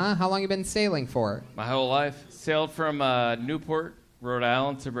 Sailor, huh? How long you been sailing for? My whole life. Sailed from Newport, Rhode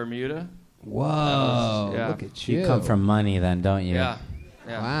Island to Bermuda. Whoa, Yeah. look at you. You come from money then, don't you? Yeah.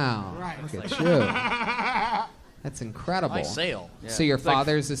 Yeah. Wow, look at you. That's incredible. I sail. Yeah. So your It's like-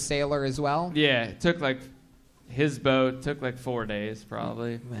 father's a sailor as well? Yeah, it took like his boat took like 4 days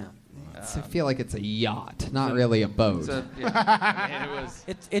probably. I feel like it's a yacht, not really a boat. Yeah, it was.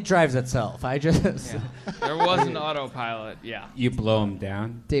 It drives itself. I just. There was an autopilot. Yeah. You blow him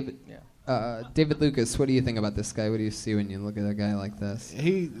down? David Lucas, what do you think about this guy? What do you see when you look at a guy like this?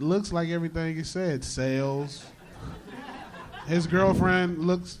 He looks like everything he said. Sales. His girlfriend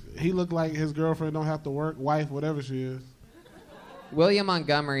he looked like his girlfriend don't have to work, wife, whatever she is. William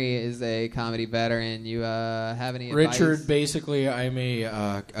Montgomery is a comedy veteran. You have any advice? Richard, basically, I'm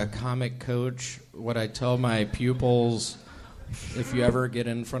a comic coach. What I tell my pupils, if you ever get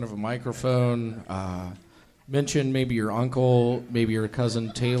in front of a microphone, mention maybe your uncle, maybe your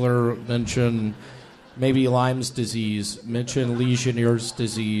cousin Taylor, mention maybe Lyme's disease, mention Legionnaire's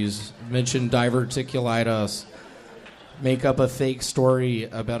disease, mention diverticulitis. Make up a fake story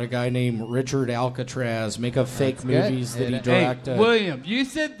about a guy named Richard Alcatraz. Make up fake movies that he directed. Hey, William, you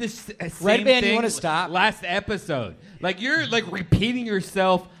said the same Red Band, thing you wanna stop? last episode. Like, you're, like, repeating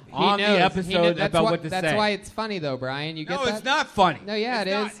yourself on the episode about what to say. That's why it's funny, though, Brian. You get No, that? it's not funny. No, yeah, It's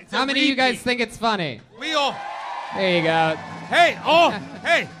it not. is. It's a How many of you guys repeat. think it's funny? We all... There you go.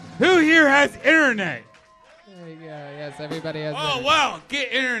 Hey, who here has internet? There you go. Yes, everybody has. Oh, that. wow,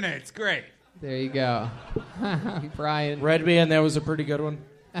 get internet. It's great. There you go. Brian. Red Band, that was a pretty good one.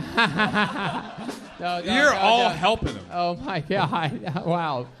 You're all helping him. Oh, my God.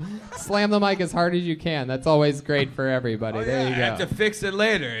 Wow. Slam the mic as hard as you can. That's always great for everybody. There you I have go. to fix it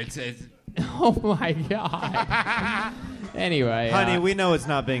later. It's Oh, my God. Anyway. Honey, we know it's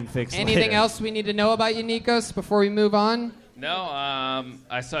not being fixed. Anything later. else we need to know about you, Nikos, before we move on? No,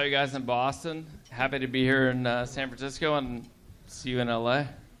 I saw you guys in Boston. Happy to be here in San Francisco and see you in LA.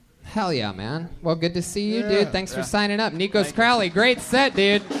 Hell yeah, man. Well, good to see you, Yeah. dude. Thanks for Yeah. signing up. Nikos Crowley, great set,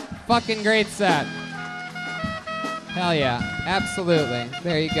 dude. Fucking great set. Hell yeah. Absolutely.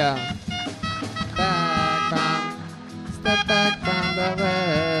 There you go. Step back from the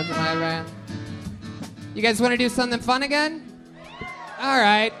ledge, my man. You guys want to do something fun again? All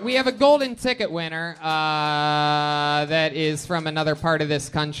right. We have a golden ticket winner that is from another part of this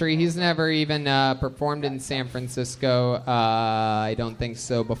country. He's never even performed in San Francisco. I don't think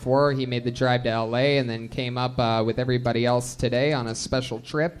so before. He made the drive to LA and then came up with everybody else today on a special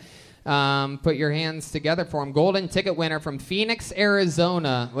trip. Put your hands together for him. Golden ticket winner from Phoenix,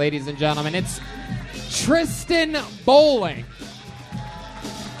 Arizona, ladies and gentlemen. It's Tristan Bowling.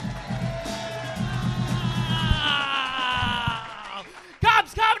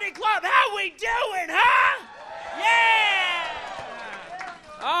 Cobb's Comedy Club, how we doing, huh? Yeah!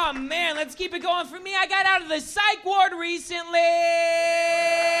 Oh, man, let's keep it going. For me, I got out of the psych ward recently.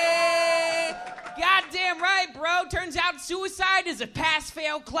 Goddamn right, bro. Turns out suicide is a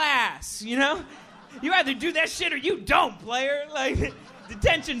pass-fail class, you know? You either do that shit or you don't, player. Like,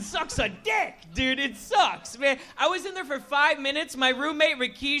 detention sucks a dick, dude. It sucks, man. I was in there for 5 minutes. My roommate,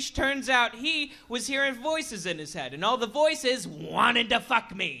 Rakesh, turns out he was hearing voices in his head, and all the voices wanted to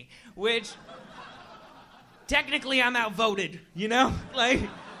fuck me, which technically I'm outvoted, you know? Like,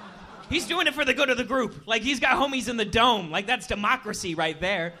 he's doing it for the good of the group. Like, he's got homies in the dome. Like, that's democracy right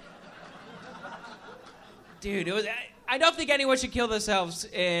there. Dude, it was... I don't think anyone should kill themselves,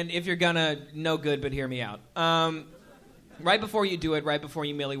 and if you're gonna, no good, but hear me out. Right before you do it, right before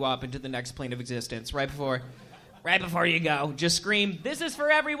you millywop into the next plane of existence, right before you go, just scream, "This is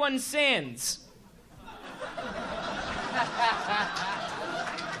for everyone's sins."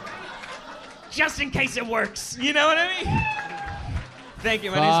 Just in case it works, you know what I mean? Thank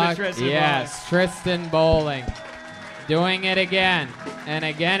you, my name's Tristan. Yes, Tristan Bowling. Doing it again, and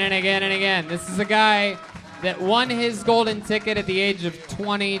again, and again, and again. This is a guy that won his golden ticket at the age of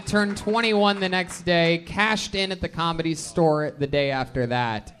 20, turned 21 the next day, cashed in at the Comedy Store the day after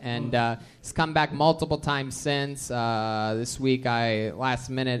that, and he's come back multiple times since. This week I last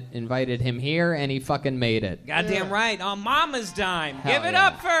minute invited him here, and he fucking made it. Goddamn right, on Mama's dime. Hell Give it yeah.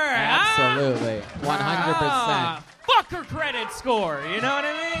 up for her, huh? Absolutely, 100%. Fuck her credit score, you know what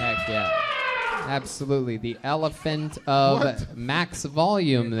I mean? Heck yeah. Absolutely. The elephant of max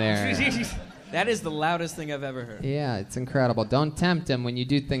volume there. That is the loudest thing I've ever heard. Yeah, it's incredible. Don't tempt him when you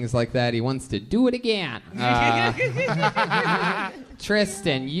do things like that. He wants to do it again.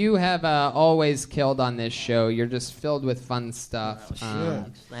 Tristan, you have always killed on this show. You're just filled with fun stuff.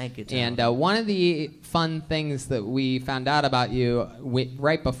 Thank you, Tom. And one of the fun things that we found out about you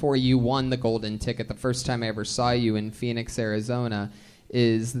right before you won the golden ticket, the first time I ever saw you in Phoenix, Arizona,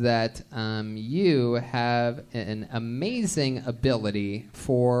 is that you have an amazing ability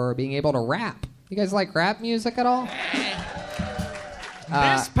for being able to rap. You guys like rap music at all?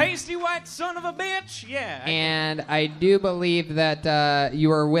 This pasty white son of a bitch? Yeah. And I do believe that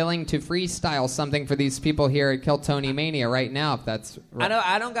you are willing to freestyle something for these people here at Kill Tony Mania right now, if that's right.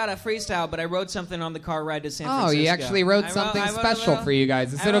 I don't got a freestyle, but I wrote something on the car ride to San Francisco. Oh, you actually wrote something special for you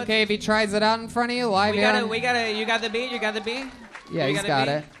guys. Is it okay if he tries it out in front of you live here? You got the beat? You got the beat? Yeah, You he's got got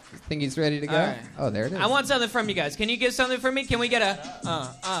the it. Think he's ready to go? All right. Oh, there it is. I want something from you guys. Can you get something from me? Can we get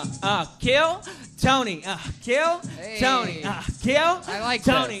a kill Tony, kill Tony, kill I like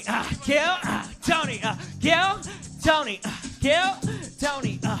Tony, this. Kill Tony, kill Tony, kill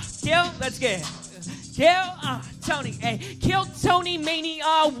Tony, kill. Let's get it. Kill Tony, kill Tony Mania.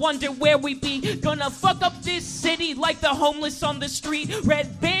 Wonder where we be. Gonna fuck up this city like the homeless on the street.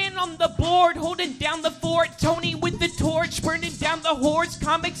 Red band on the board, holding down the fort. Tony with the torch, burning down the hordes.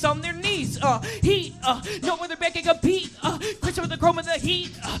 Comics on their knees. Heat, no other band can compete. Chris with the chrome of the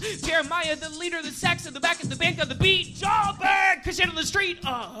heat. Jeremiah, the leader of the sax in the back of the bank of the beat. Jawbird, Christian on the street.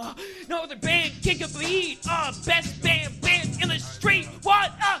 No other band can compete. Best band in the street.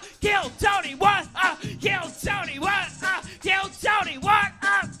 What? Kill Tony. What? Kill Tony. What? Kill Tony. What?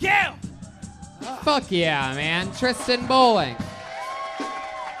 Kill. Fuck yeah, man. Tristan Bowling.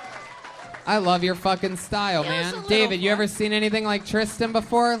 I love your fucking style, man. David, you ever seen anything like Tristan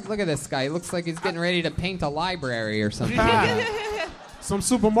before? Look at this guy. He looks like he's getting ready to paint a library or something. Some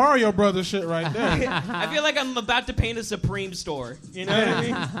Super Mario Brothers shit right there. I feel like I'm about to paint a Supreme store. You know what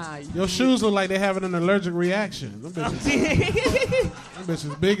I mean? Your shoes look like they having an allergic reaction. Them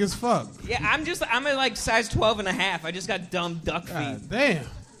bitches big as fuck. Yeah, I'm at like size 12 and a half. I just got dumb duck feet. Damn.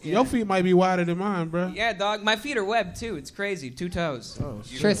 Your feet might be wider than mine, bro. Yeah, dog. My feet are webbed too. It's crazy. 2 toes. Oh,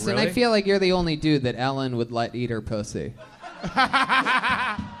 Tristan, I feel like you're the only dude that Ellen would let eat her pussy.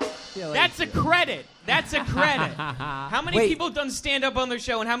 That's a credit. That's a credit. How many people have done stand up on their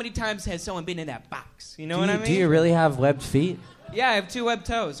show, and how many times has someone been in that box? You know what I mean? Do you really have webbed feet? Yeah, I have 2 webbed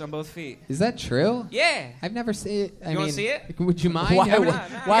toes on both feet. Is that true? Yeah. I've never seen it. You want to see it? Would you mind? Why Have- would- you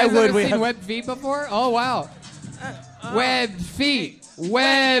why guys would ever we seen have- webbed feet before? Oh, wow. Webbed feet.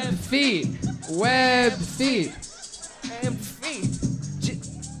 Webbed feet. Webbed feet. Webbed feet.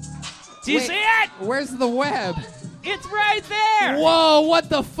 Do you Wait, see it? Where's the web? It's right there. Whoa, what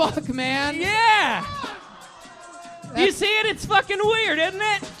the fuck, man? Yeah. Do you see it? It's fucking weird, isn't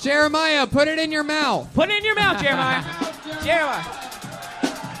it? Jeremiah, put it in your mouth. Put it in your mouth, Jeremiah. Jeremiah.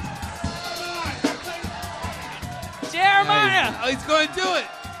 Jeremiah. Oh, he's going to do it.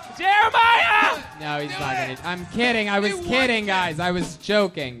 Jeremiah. No, he's not going to. I'm kidding. I was kidding, guys. I was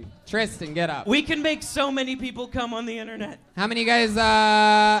joking. Tristan, get up. We can make so many people come on the internet. How many guys,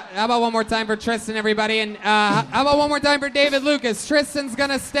 how about one more time for Tristan, everybody? And how about one more time for David Lucas? Tristan's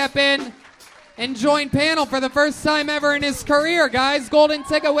going to step in and join panel for the first time ever in his career, guys. Golden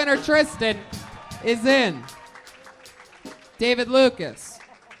ticket winner Tristan is in. David Lucas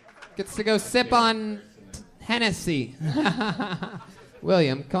gets to go sip on Hennessy.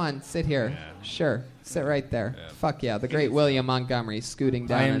 William, come on, sit here. Sure, sit right there. Fuck yeah, the great William Montgomery scooting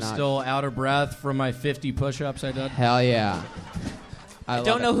down I am a notch. still out of breath from my 50 push-ups I did. Hell yeah. I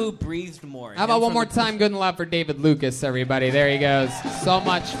don't know who breathed more. How about one more time? Good and loud for David Lucas, everybody. There he goes. So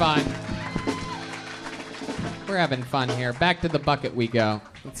much fun. We're having fun here. Back to the bucket we go.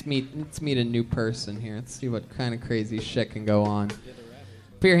 Let's meet a new person here. Let's see what kind of crazy shit can go on.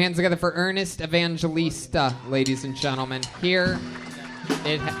 Put your hands together for Ernest Evangelista, ladies and gentlemen. Here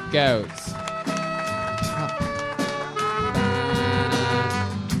it goes.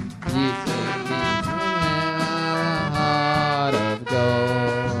 Heart of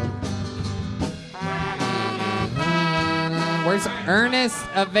gold. Where's Ernest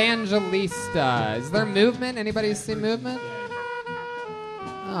Evangelista? Is there movement? Anybody see movement?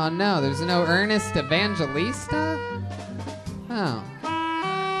 Oh no, there's no Ernest Evangelista? Oh.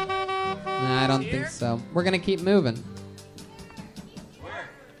 No, I don't think so. We're gonna keep moving.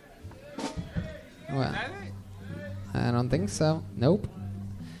 Well, I don't think so. Nope.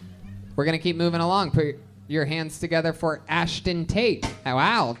 We're gonna keep moving along. Put your hands together for Ashton Tate. Oh,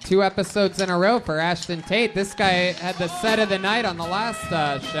 wow, 2 episodes in a row for Ashton Tate. This guy had the set of the night on the last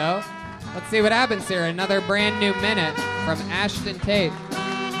show. Let's see what happens here. Another brand new minute from Ashton Tate.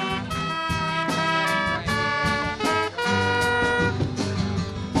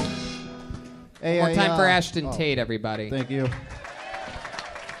 Hey, One more time for Ashton Tate, everybody. Thank you.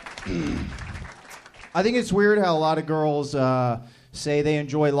 I think it's weird how a lot of girls say they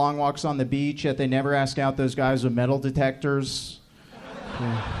enjoy long walks on the beach, yet they never ask out those guys with metal detectors.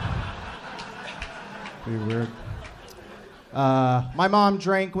 Pretty weird. My mom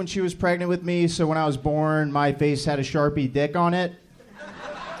drank when she was pregnant with me, so when I was born, my face had a Sharpie dick on it.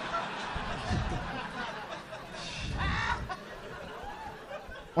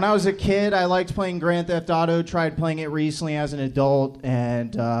 When I was a kid, I liked playing Grand Theft Auto, tried playing it recently as an adult,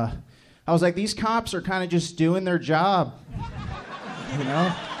 and I was like, these cops are kind of just doing their job. You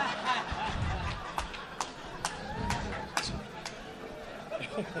know?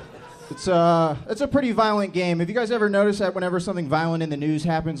 It's a pretty violent game. Have you guys ever noticed that whenever something violent in the news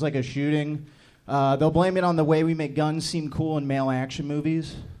happens, like a shooting, they'll blame it on the way we make guns seem cool in male action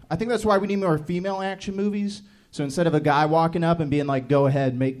movies? I think that's why we need more female action movies. So instead of a guy walking up and being like, go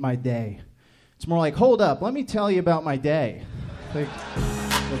ahead, make my day, it's more like, hold up, let me tell you about my day. I think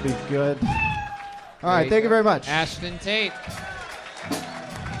that'll be good. All right, thank you very much. Ashton Tate.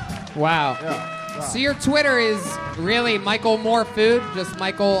 Wow. Yeah. So your Twitter is really Michael Moore Food, just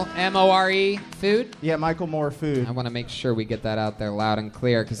Michael M-O-R-E Food? Yeah, Michael Moore Food. I want to make sure we get that out there loud and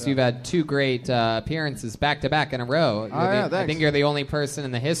clear because you've had 2 great appearances back-to-back in a row. I think you're the only person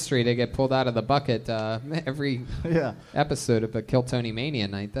in the history to get pulled out of the bucket every episode of a Kill Tony Mania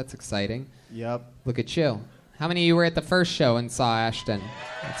night. That's exciting. Yep. Look at you. How many of you were at the first show and saw Ashton?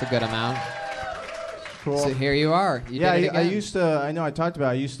 That's a good amount. Cool. So here you are. You yeah, did it I again. used to. I know I talked about.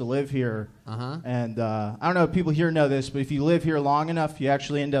 I used to live here, and I don't know if people here know this, but if you live here long enough, you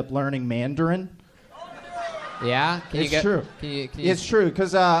actually end up learning Mandarin. Yeah, It's true. It's true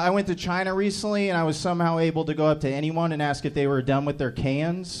because I went to China recently, and I was somehow able to go up to anyone and ask if they were done with their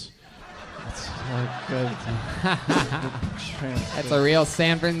cans. That's good. That's a real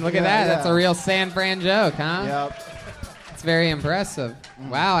San Fran. Look at that. That's a real San Fran joke, huh? Yep. That's very impressive.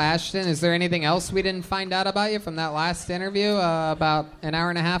 Wow, Ashton, is there anything else we didn't find out about you from that last interview about an hour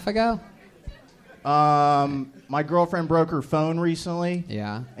and a half ago? My girlfriend broke her phone recently.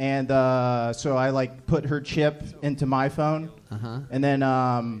 Yeah. And so I like put her chip into my phone. Uh-huh. And then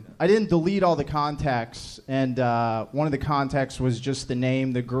I didn't delete all the contacts. And one of the contacts was just the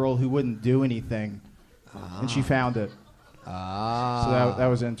name, the girl who wouldn't do anything. And she found it. So that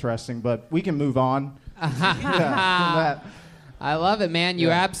was interesting. But we can move on. From that. I love it, man. You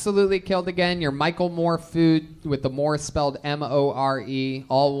absolutely killed again. You're Michael Moore Food with the Moore spelled M-O-R-E,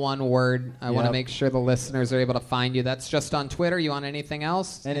 all one word. I want to make sure the listeners are able to find you. That's just on Twitter. You on anything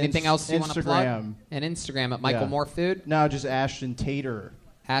else? And anything else you want to plug? Instagram. And Instagram at Michael Moore Food? No, just Ashton Tater.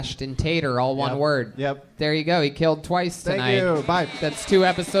 Ashton Tater, all one word. Yep. There you go. He killed twice tonight. Thank you. Bye. That's 2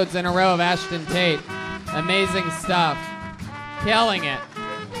 episodes in a row of Ashton Tate. Amazing stuff. Killing it.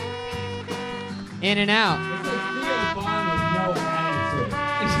 In and out.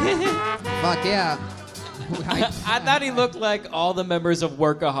 Fuck yeah. I thought he looked like all the members of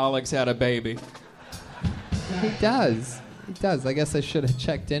Workaholics had a baby. He does. He does. I guess I should have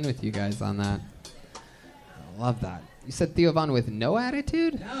checked in with you guys on that. I love that. You said Theo Von with no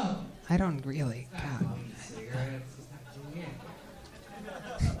attitude? No. I don't really. God.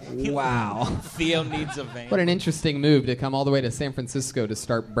 Wow. Theo needs a van. What an interesting move to come all the way to San Francisco to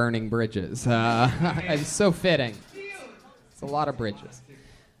start burning bridges. It's so fitting. It's a lot of bridges.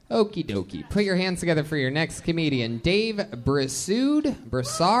 Okie dokie. Put your hands together for your next comedian, Dave Brissoud.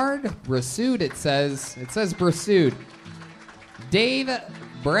 Brissoud, it says. It says Brissoud. Dave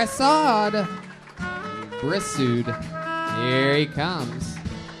Brissoud. Here he comes.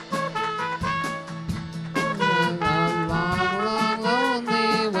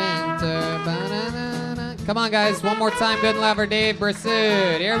 Come on, guys. One more time. Good and loud for Dave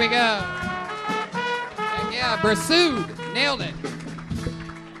Brissoud. Here we go. Heck yeah, Brissoud. Nailed it.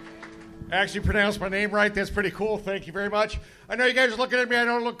 I actually pronounced my name right. That's pretty cool. Thank you very much. I know you guys are looking at me. I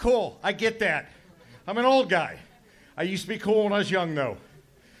don't look cool. I get that. I'm an old guy. I used to be cool when I was young, though.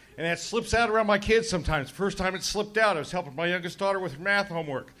 And that slips out around my kids sometimes. First time it slipped out, I was helping my youngest daughter with her math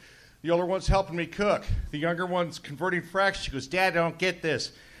homework. The older one's helping me cook. The younger one's converting fractions. She goes, Dad, I don't get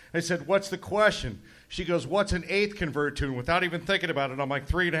this. I said, what's the question? She goes, what's an eighth convert to? And without even thinking about it, I'm like,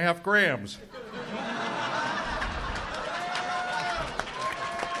 3.5 grams.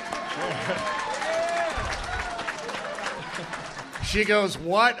 She goes,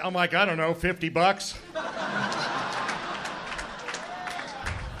 what? I'm like, I don't know, $50.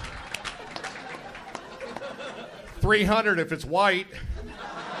 $300 if it's white.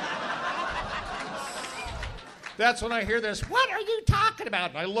 That's when I hear this, what are you talking about?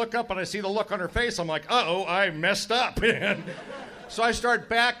 And I look up and I see the look on her face. I'm like, uh-oh, I messed up. So I start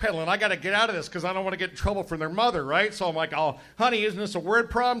backpedaling. I got to get out of this because I don't want to get in trouble from their mother, right? So I'm like, oh, honey, isn't this a word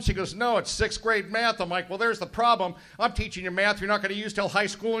problem? She goes, no, it's 6th grade math. I'm like, well, there's the problem. I'm teaching you math you're not going to use till high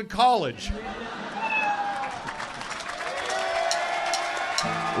school and college.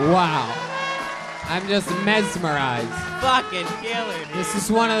 Wow. I'm just mesmerized. Fucking killing it. This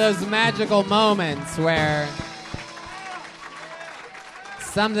is one of those magical moments where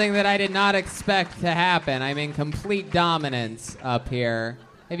something that I did not expect to happen. I'm in complete dominance up here.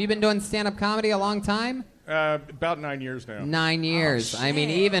 Have you been doing stand-up comedy a long time? About 9 years now. 9 years. Oh, I mean,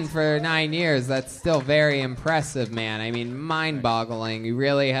 even for 9 years, that's still very impressive, man. I mean, mind-boggling. You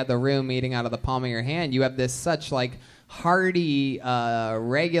really had the room eating out of the palm of your hand. You have this such, like, hearty,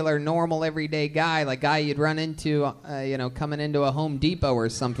 regular, normal, everyday guy, like guy you'd run into, coming into a Home Depot or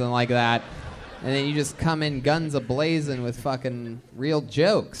something like that. And then you just come in guns a-blazing with fucking real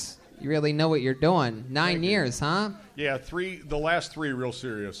jokes. You really know what you're doing. 9 years, huh? Yeah, the last 3 real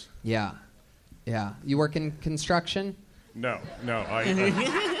serious. Yeah. Yeah. You work in construction? No.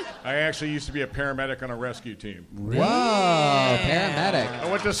 I actually used to be a paramedic on a rescue team. Whoa, paramedic. I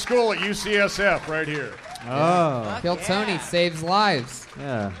went to school at UCSF right here. Oh. Kill Tony saves lives.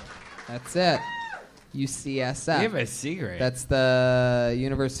 Yeah. That's it. UCSF. You have a secret. That's the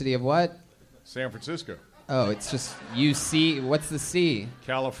University of what? San Francisco. Oh, it's just UC. What's the C?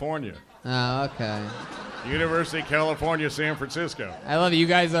 California. Oh, okay. University of California, San Francisco. I love it. You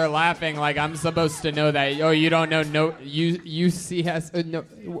guys are laughing like I'm supposed to know that. Oh, you don't know UCS? No.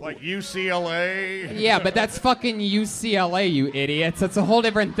 Like UCLA? Yeah, but that's fucking UCLA, you idiots. That's a whole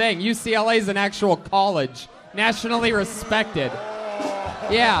different thing. UCLA is an actual college, nationally respected.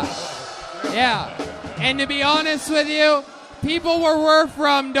 Yeah. And to be honest with you, people where we're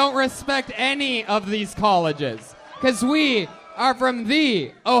from don't respect any of these colleges because we are from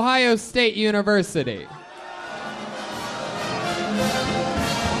the Ohio State University.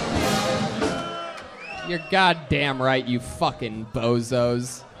 You're goddamn right, you fucking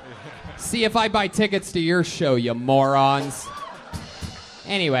bozos. See if I buy tickets to your show, you morons.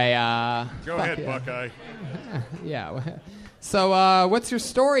 Anyway, Go ahead, Buckeye. Yeah. So, what's your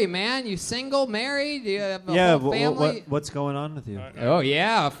story, man? You single, married? Do you have a whole family? What's going on with you? Oh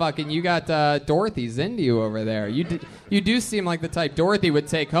yeah, fucking you got Dorothy's into you over there. You do seem like the type Dorothy would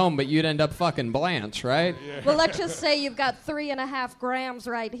take home, but you'd end up fucking Blanche, right? Yeah. Well, let's just say you've got 3.5 grams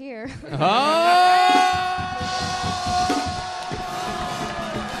right here.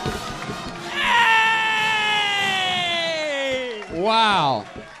 Wow.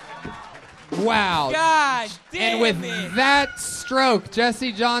 God damn And with that stroke,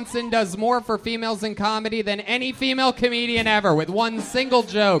 Jesse Johnson does more for females in comedy than any female comedian ever with one single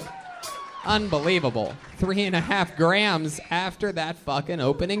joke. Unbelievable. 3.5 grams after that fucking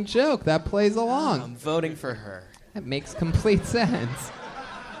opening joke. That plays along. I'm voting for her. That makes complete sense.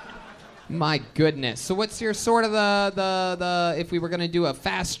 My goodness. So what's your sort of the if we were going to do a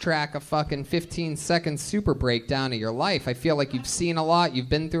fast track, a fucking 15-second super breakdown of your life? I feel like you've seen a lot, you've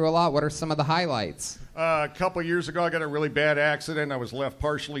been through a lot. What are some of the highlights? A couple years ago, I got a really bad accident. I was left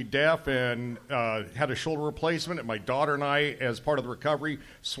partially deaf and had a shoulder replacement. And my daughter and I, as part of the recovery,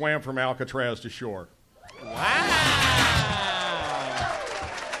 swam from Alcatraz to shore.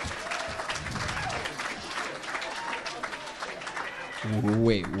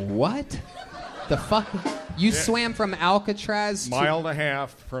 Wait, what? The fuck? You swam from Alcatraz to... Mile and a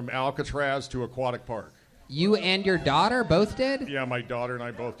half from Alcatraz to Aquatic Park. You and your daughter both did? Yeah, my daughter and I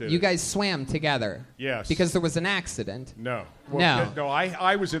both did. You guys swam together? Yes. Because there was an accident? No. No.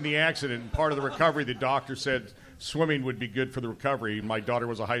 I was in the accident, and part of the recovery, the doctor said swimming would be good for the recovery. My daughter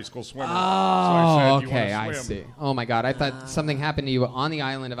was a high school swimmer. Oh, so I said, okay, "You I wanna swim?" see. Oh my God, I thought something happened to you on the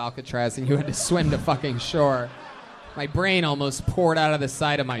island of Alcatraz and you had to swim to fucking shore. My brain almost poured out of the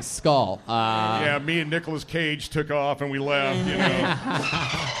side of my skull. Yeah, me and Nicolas Cage took off and we left, you know.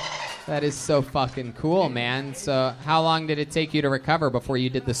 That is so fucking cool, man. So how long did it take you to recover before you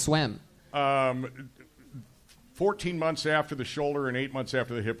did the swim? 14 months after the shoulder and 8 months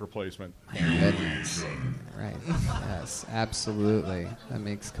after the hip replacement. Goodness. Right. Yes, absolutely. That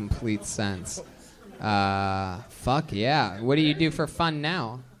makes complete sense. Fuck yeah. What do you do for fun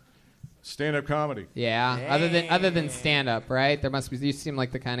now? Stand-up comedy. Yeah. Other than stand-up, right? There must be. You seem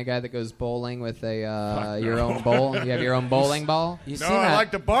like the kind of guy that goes bowling with a your own bowl. You have your own bowling ball. I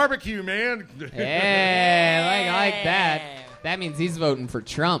like the barbecue, man. Hey, I like that. That means he's voting for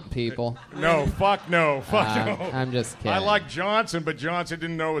Trump, people. No, fuck no. I'm just kidding. I like Johnson, but Johnson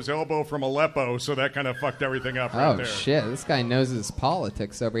didn't know his elbow from Aleppo, so that kind of fucked everything up right there. Oh shit! This guy knows his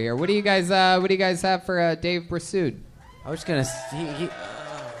politics over here. What do you guys have for Dave Brissoud? I was gonna.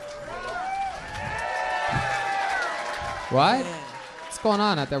 What? What's going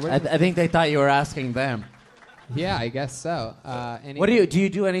on out there? I think they thought you were asking them. Yeah, I guess so. What do you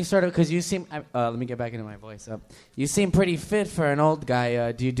do any sort of? Because you seem. Let me get back into my voice. You seem pretty fit for an old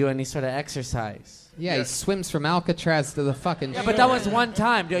guy. Do you do any sort of exercise? Yeah, he swims from Alcatraz to the fucking. Yeah, but that was one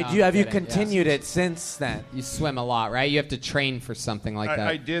time. Have you continued it since then? You swim a lot, right? You have to train for something like that.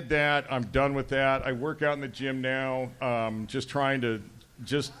 I did that. I'm done with that. I work out in the gym now. Just trying to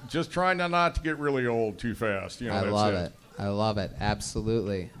not to get really old too fast. You know, I love it.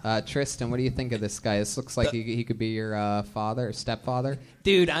 Absolutely. Tristan, what do you think of this guy? This looks like he could be your father or stepfather.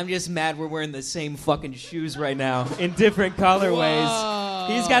 Dude, I'm just mad we're wearing the same fucking shoes right now in different colorways. Whoa.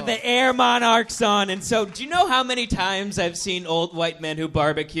 He's got the Air Monarchs on, and so do you know how many times I've seen old white men who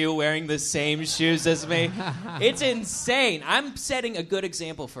barbecue wearing the same shoes as me? It's insane. I'm setting a good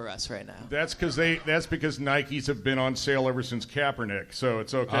example for us right now. That's because Nikes have been on sale ever since Kaepernick, so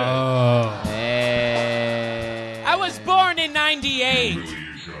it's okay. Oh. Hey. I was born in 98.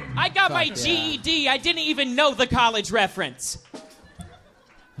 I got my GED. I didn't even know the college reference.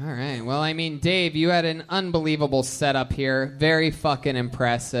 All right. Well, I mean, Dave, you had an unbelievable setup here. Very fucking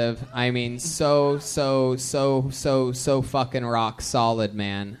impressive. I mean, so fucking rock solid,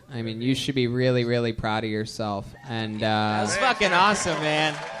 man. I mean, you should be really, really proud of yourself. And that was fucking awesome,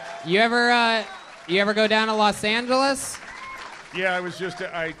 man. You ever go down to Los Angeles? Yeah,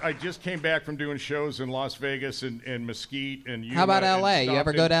 I just came back from doing shows in Las Vegas and Mesquite and Yuma. How about L.A.? You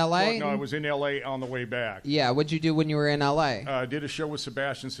ever go to L.A.? Well, no, I was in L.A. on the way back. Yeah, what'd you do when you were in L.A.? I did a show with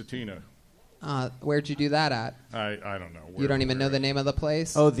Sebastian Satina. Where'd you do that at? I don't know. You don't even know the name of the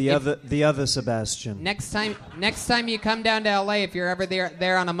place? Oh, the other Sebastian. Next time you come down to L.A., if you're ever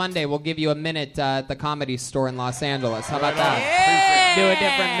there on a Monday, we'll give you a minute at the Comedy Store in Los Angeles. How about that? Do a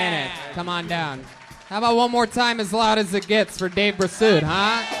different minute. Come on down. How about one more time as loud as it gets for Dave Brissoud,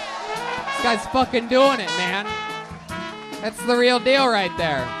 huh? This guy's fucking doing it, man. That's the real deal right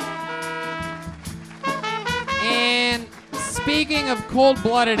there. And speaking of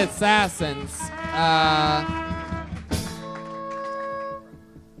cold-blooded assassins,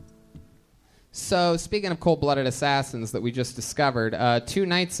 so speaking of cold-blooded assassins that we just discovered, 2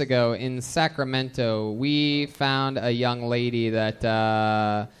 nights ago in Sacramento, we found a young lady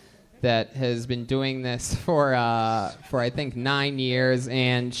that has been doing this for I think 9 years,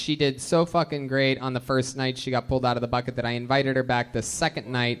 and she did so fucking great on the first night. She got pulled out of the bucket that I invited her back the second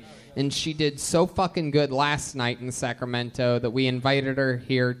night, and she did so fucking good last night in Sacramento that we invited her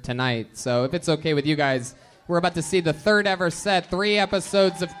here tonight. So if it's okay with you guys, we're about to see the third ever set, 3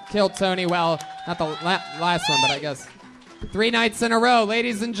 episodes of Kill Tony. Well, not the last one, but I guess 3 nights in a row.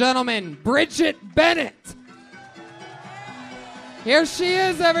 Ladies and gentlemen, Bridget Bennett. Here she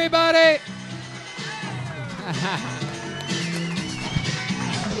is, everybody.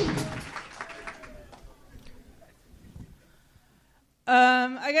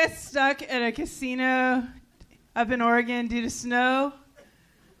 I got stuck at a casino up in Oregon due to snow.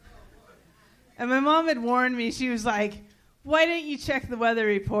 And my mom had warned me. She was like, why didn't you check the weather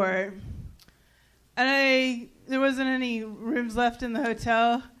report? And there wasn't any rooms left in the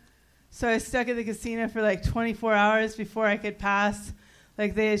hotel. So I was stuck at the casino for like 24 hours before I could pass.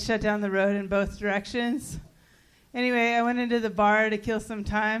 Like they had shut down the road in both directions. Anyway, I went into the bar to kill some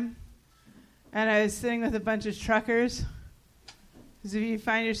time. And I was sitting with a bunch of truckers. Because if you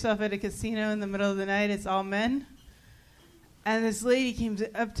find yourself at a casino in the middle of the night, it's all men. And this lady came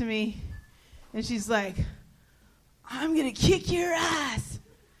up to me. And she's like, I'm going to kick your ass.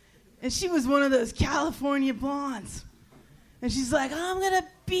 And she was one of those California blondes. And she's like, I'm going to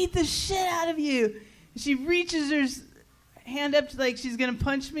beat the shit out of you. And she reaches her hand up to like she's going to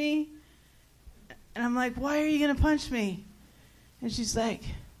punch me. And I'm like, why are you going to punch me? And she's like,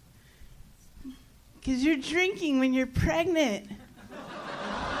 because you're drinking when you're pregnant.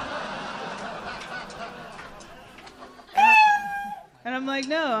 And I'm like,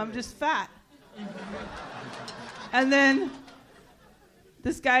 no, I'm just fat. And then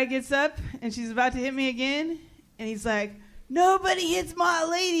this guy gets up and she's about to hit me again. And he's like, nobody hits my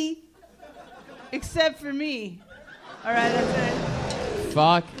lady except for me. All right, that's it.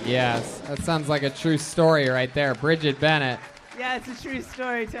 Fuck yes. That sounds like a true story right there. Bridget Bennett. Yeah, it's a true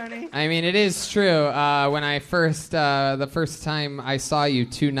story, Tony. I mean, it is true. When I the first time I saw you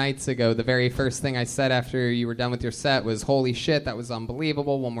 2 nights ago, the very first thing I said after you were done with your set was, holy shit, that was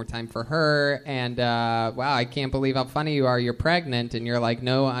unbelievable. One more time for her. And wow, I can't believe how funny you are. You're pregnant. And you're like,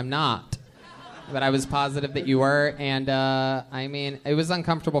 no, I'm not. But I was positive that you were, and I mean, it was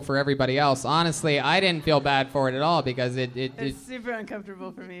uncomfortable for everybody else. Honestly, I didn't feel bad for it at all because it's super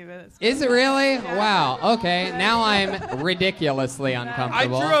uncomfortable for me. But it's Is it really? Yeah. Wow. Okay. Now I'm ridiculously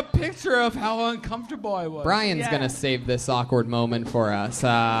uncomfortable. I drew a picture of how uncomfortable I was. Brian's gonna save this awkward moment for us,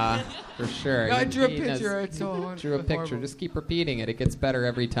 for sure. I drew a picture. Drew a picture. Just keep repeating it. It gets better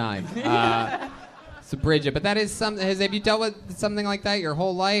every time. So Bridget, but that is something. Have you dealt with something like that your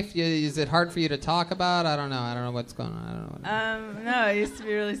whole life? Is it hard for you to talk about? I don't know what's going on. I don't know. No, I used to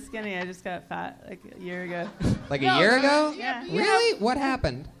be really skinny. I just got fat like a year ago. Like a year ago? Yeah. Really? What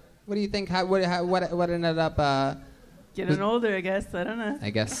happened? What do you think? What ended up? Getting older, I guess. I don't know. I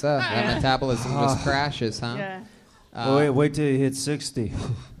guess so. That metabolism just crashes, huh? Yeah. Wait till you hit 60.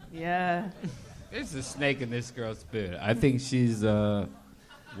 Yeah. There's a snake in this girl's boot. I think she's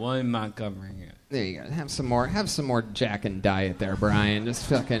one Montgomery. There you go. Have some more Jack and Diet there, Brian. Just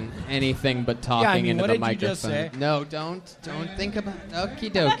fucking anything but talking into the microphone. What did you just say? No, don't think about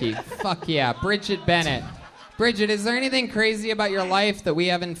okie dokie. Fuck yeah. Bridget Bennett. Bridget, is there anything crazy about your life that we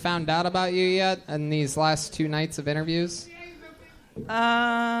haven't found out about you yet in these last 2 nights of interviews?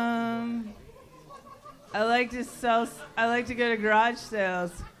 I like to go to garage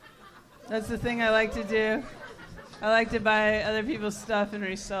sales. That's the thing I like to do. I like to buy other people's stuff and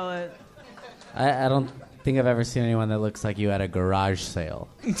resell it. I don't think I've ever seen anyone that looks like you at a garage sale.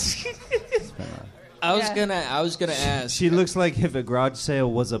 I was gonna ask. She looks like if a garage sale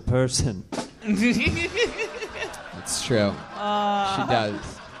was a person. It's true. She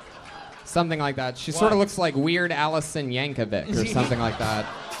does. Something like that. She sort of looks like Weird Allison Yankovic or something like that.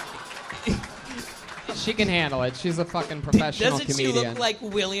 She can handle it. She's a fucking professional Doesn't comedian. she look like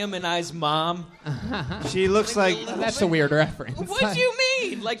William and I's mom? She looks like... That's a weird reference. What do you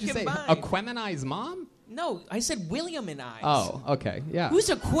mean? Like Did you say combined? Aquemini's mom? No, I said William and I. Oh, okay, yeah. Who's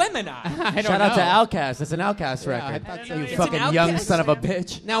Aquemini? I don't Shout out to know. Outkast. It's an Outkast Yeah, I record. thought so. You It's fucking an young Outkast son of a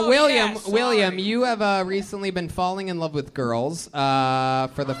bitch. Now, William, you have recently been falling in love with girls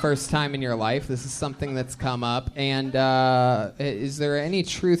for the first time in your life. This is something that's come up. And is there any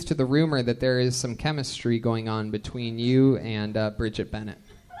truth to the rumor that there is some chemistry going on between you and Bridget Bennett?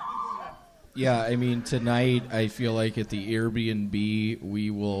 Yeah, I mean, tonight I feel like at the Airbnb we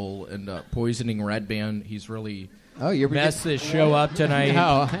will end up poisoning Redban. He's really messed this show up tonight.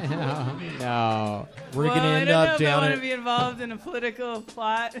 No. We're Well, going to I end don't know up if I down want to at... be involved in a political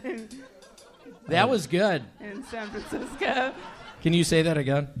plot That was good. in San Francisco. Can you say that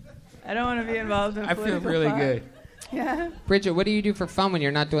again? I don't want to be involved in a I feel political really plot. good. Yeah. Bridget, what do you do for fun when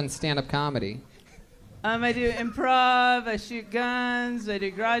you're not doing stand-up comedy? I do improv, I shoot guns, I do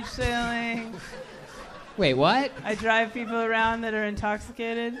garage sailing. Wait, what? I drive people around that are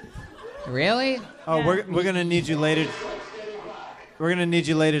intoxicated. Really? Oh, Yeah. we're gonna need you later. We're gonna need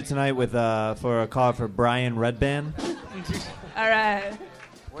you later tonight with for a call for Brian Redban. All right.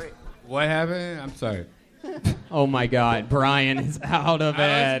 Wait, what happened? I'm sorry. Oh my God, Brian is out of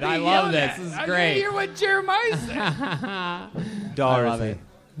it. I love this. This is I great. hear what Jeremiah said. I love it.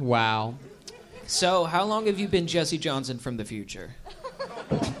 Wow. So, how long have you been Jesse Johnson from the future?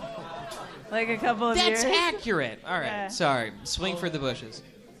 Like a couple of That's years. accurate. All right. Yeah. Sorry. Swing for the bushes.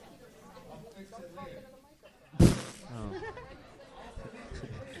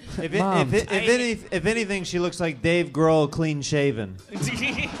 If anything, she looks like Dave Grohl clean shaven.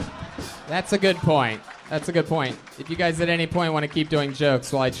 That's a good point. That's a good point. If you guys at any point want to keep doing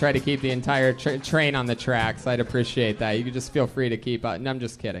jokes while I try to keep the entire train on the tracks, I'd appreciate that. You can just feel free to keep up. No, I'm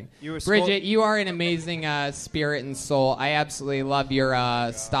just kidding. Bridget, you are an amazing spirit and soul. I absolutely love your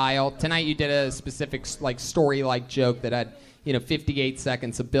style. Tonight you did a specific story-like joke that had 58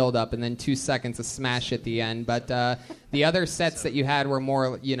 seconds of build-up and then 2 seconds of smash at the end. But the other sets that you had were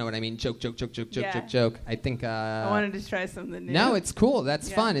more, you know what I mean, joke. I think... I wanted to try something new. No, it's cool. That's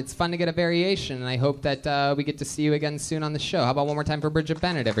fun. It's fun to get a variation, and I hope that we get to see you again soon on the show. How about one more time for Bridget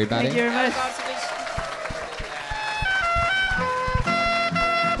Bennett, everybody? Thank you very much.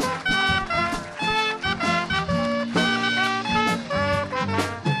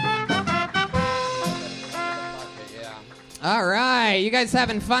 All right. You guys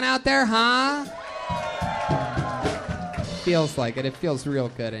having fun out there, huh? Feels like it. It feels real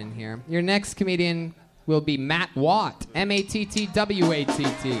good in here. Your next comedian will be Matt Watt.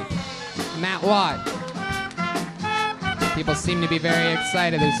 M-A-T-T-W-A-T-T. Matt Watt. People seem to be very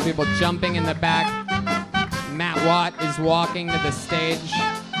excited. There's people jumping in the back. Matt Watt is walking to the stage.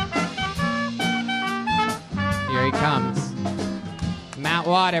 Here he comes. Matt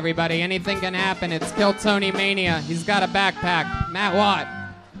Watt, everybody. Anything can happen. It's Kill Tony Mania. He's got a backpack. Matt Watt.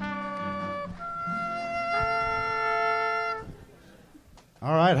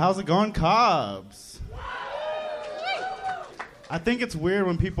 All right, how's it going, Cobbs? I think it's weird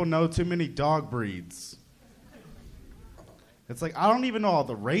when people know too many dog breeds. It's like, I don't even know all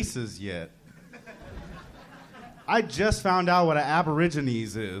the races yet. I just found out what an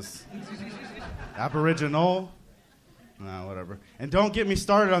Aborigines is. Aboriginal? No, whatever. And don't get me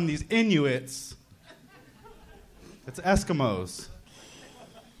started on these Inuits. It's Eskimos.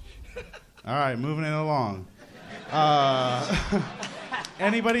 All right, moving it along.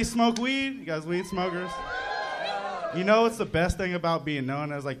 Anybody smoke weed? You guys weed smokers? You know what's the best thing about being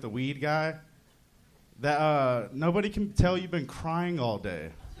known as like the weed guy? That nobody can tell you've been crying all day.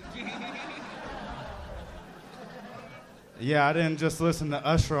 Yeah, I didn't just listen to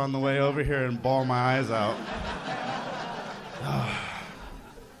Usher on the way over here and bawl my eyes out.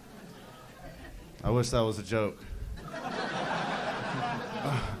 I wish that was a joke.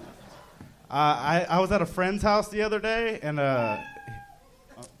 I was at a friend's house the other day, and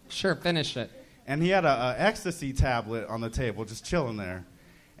sure, finish it. And he had a ecstasy tablet on the table, just chilling there.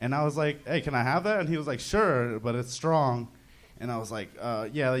 And I was like, "Hey, can I have that?" And he was like, "Sure, but it's strong." And I was like,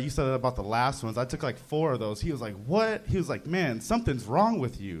 "Yeah, you said that about the last ones. I took like 4 of those." He was like, "What?" He was like, "Man, something's wrong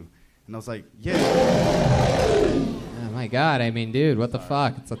with you." And I was like, "Yeah." Oh my God! I mean, dude, what the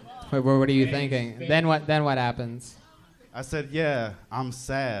fuck? What are you thinking? Then what? Then what happens? I said, "Yeah, I'm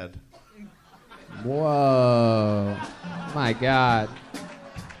sad." Whoa! My God!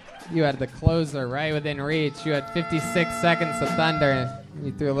 You had the closer right within reach. You had 56 seconds of thunder.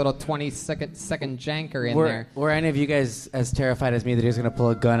 You threw a little 20-second janker in there. Were any of you guys as terrified as me that he was going to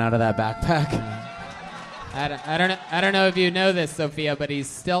pull a gun out of that backpack? I don't know if you know this, Sophia, but he's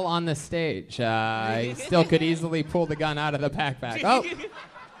still on the stage. He still could easily pull the gun out of the backpack. Oh,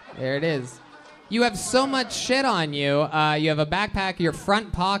 there it is. You have so much shit on you. You have a backpack. Your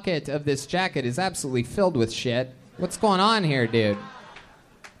front pocket of this jacket is absolutely filled with shit. What's going on here, dude?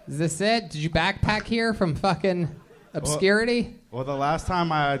 Is this it? Did you backpack here from fucking obscurity? Well, the last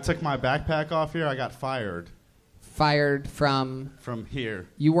time I took my backpack off here, I got fired. Fired from? From here.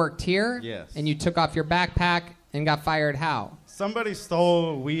 You worked here? Yes. And you took off your backpack and got fired how? Somebody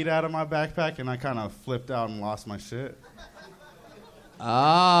stole weed out of my backpack, and I kind of flipped out and lost my shit.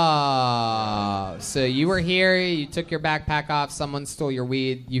 Oh, so you were here, you took your backpack off, someone stole your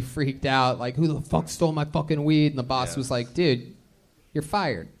weed, you freaked out, like, who the fuck stole my fucking weed? And the boss was like, dude, you're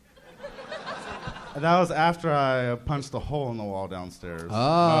fired. That was after I punched a hole in the wall downstairs. Oh,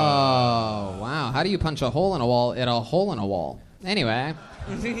 wow. How do you punch a hole in a wall at a hole in a wall? Anyway.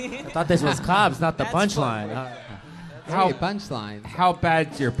 I thought this was Cobb's, not the punchline. Hey, punchline. How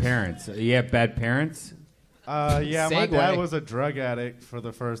bad's your parents? You have bad parents? Yeah, my Segue. dad was a drug addict for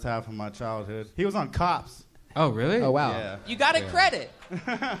the first half of my childhood. He was on Cops. Oh, really? Oh, wow. Yeah. You got it credit.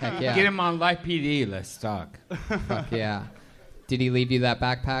 Heck yeah. Get him on Live PD. Let's talk. Fuck yeah. Did he leave you that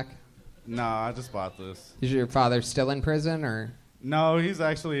backpack? No, I just bought this. Is your father still in prison, or? No, he's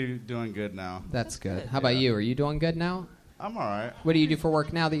actually doing good now. That's good. How about you? Are you doing good now? I'm all right. What do you do for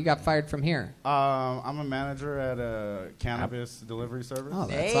work now that you got fired from here? I'm a manager at a cannabis delivery service. Oh,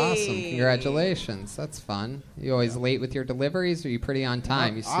 that's awesome. Congratulations. That's fun. You always late with your deliveries, or are you pretty on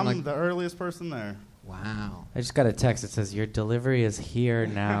time? You seem I'm like... the earliest person there. Wow. I just got a text that says, your delivery is here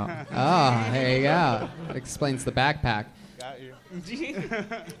now. Oh, there you go. That explains the backpack. Got you.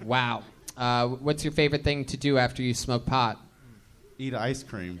 Wow. What's your favorite thing to do after you smoke pot? Eat ice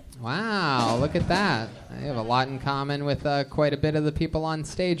cream. Wow, look at that. I have a lot in common with quite a bit of the people on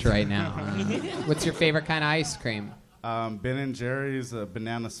stage right now. What's your favorite kind of ice cream? Ben and Jerry's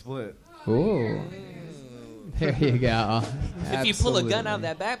banana split. Ooh. There you go. If you pull a gun out of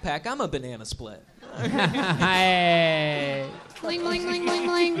that backpack, I'm a banana split. Hey. Bling, bling, bling, bling,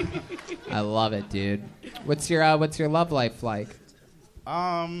 bling. I love it, dude. What's your love life like?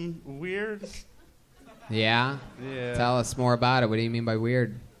 Weird. Yeah? Yeah. Tell us more about it. What do you mean by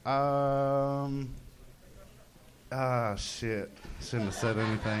weird? Shit. Shouldn't have said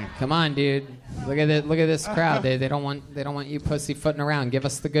anything. Come on, dude. Look at this crowd. They don't want you pussyfooting around. Give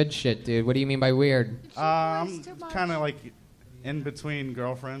us the good shit, dude. What do you mean by weird? I'm kind of like in between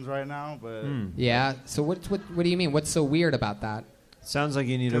girlfriends right now, but Yeah. So what do you mean? What's so weird about that? Sounds like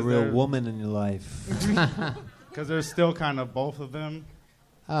you need a real woman in your life. because there's still kind of both of them.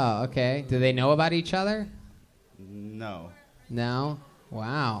 Oh, okay. Do they know about each other? No. No?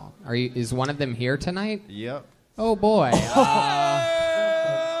 Wow. Is one of them here tonight? Yep. Oh boy.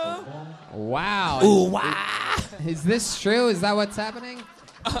 Wow. Ooh, wow. Is this true? Is that what's happening?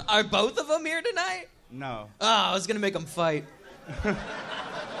 Are both of them here tonight? No. Oh, I was gonna make them fight.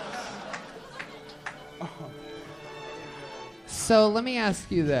 So let me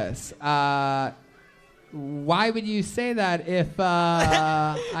ask you this. Why would you say that if,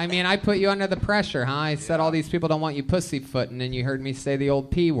 I mean, I put you under the pressure, huh? I said all these people don't want you pussyfooting, and you heard me say the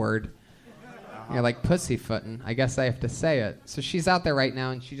old P word. You're like, pussyfooting. I guess I have to say it. So she's out there right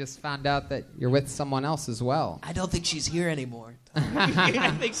now, and she just found out that you're with someone else as well. I don't think she's here anymore.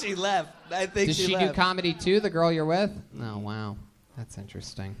 I think she left. Does she do comedy too, the girl you're with? Oh, wow. That's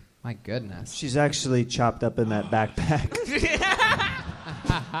interesting. My goodness. She's actually chopped up in that backpack.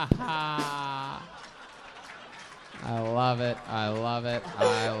 I love it. I love it.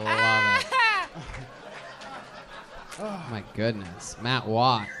 I love it. Oh, my goodness. Matt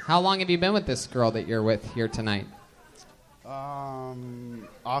Watt. How long have you been with this girl that you're with here tonight?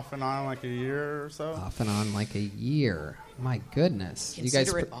 Off and on like a year or so. Off and on like a year. My goodness.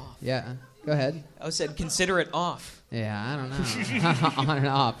 Consider it off. Yeah. Go ahead. I said consider it off. Yeah, I don't know. On and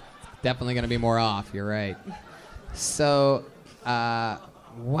off. Definitely going to be more off. You're right. So,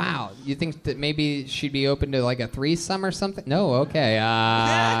 wow. You think that maybe she'd be open to like a threesome or something? No. Okay.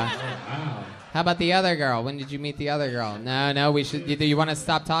 How about the other girl? When did you meet the other girl? No. We should. You want to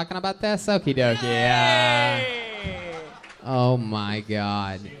stop talking about this? Okie dokie. Oh my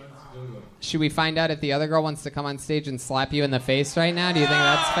God. Should we find out if the other girl wants to come on stage and slap you in the face right now? Do you think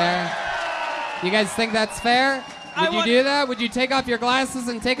that's fair? You guys think that's fair? Would you do that? Would you take off your glasses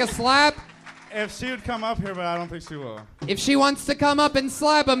and take a slap? If she would come up here, but I don't think she will. If she wants to come up and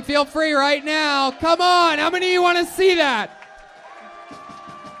slap him, feel free right now. Come on. How many of you want to see that?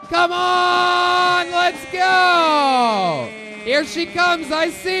 Come on. Let's go. Here she comes. I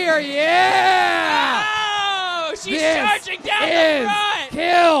see her. Yeah. Oh, she's This charging down is the front.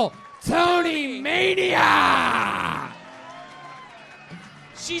 Kill Tony Mania.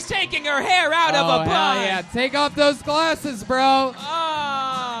 She's taking her hair out of a hell bun. yeah. Take off those glasses, bro.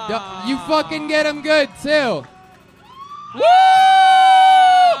 You fucking get them good, too. Woo!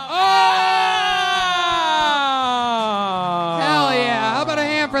 Hell yeah. How about a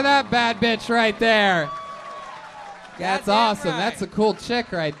hand for that bad bitch right there? That's awesome. That's a cool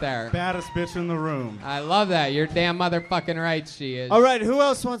chick right there. Baddest bitch in the room. I love that. You're damn motherfucking right she is. All right, who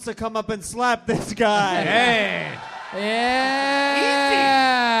else wants to come up and slap this guy? Hey. Yeah.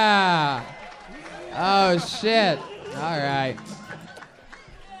 Oh, shit. All right.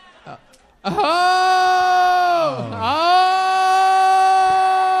 Oh,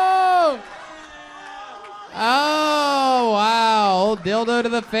 wow. Old dildo to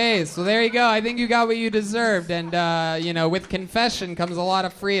the face. Well, there you go. I think you got what you deserved. And, you know, with confession comes a lot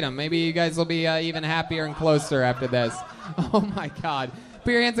of freedom. Maybe you guys will be even happier and closer after this. Oh, my God.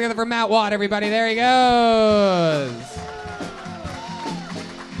 Put your hands together for Matt Watt, everybody. There he goes.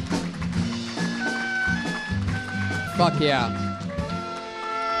 Fuck yeah.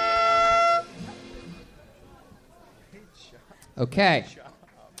 Okay.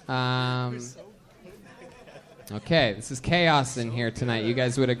 Okay, this is chaos in here tonight. You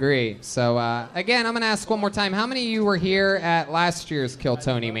guys would agree. So, again, I'm going to ask one more time. How many of you were here at last year's Kill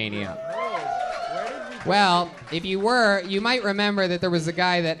Tony Mania? Well, if you were, you might remember that there was a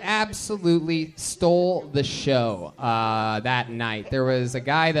guy that absolutely stole the show that night. There was a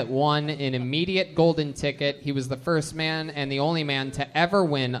guy that won an immediate golden ticket. He was the first man and the only man to ever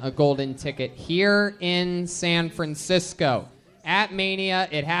win a golden ticket here in San Francisco at Mania.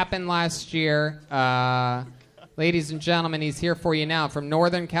 It happened last year. Ladies and gentlemen, he's here for you now from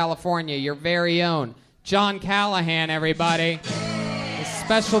Northern California, your very own John Callahan, everybody. A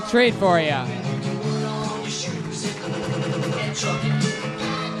special treat for you.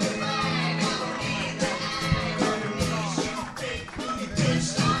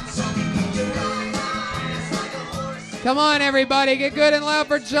 Come on, everybody, get good and loud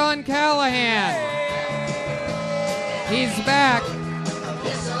for John Callahan. He's back.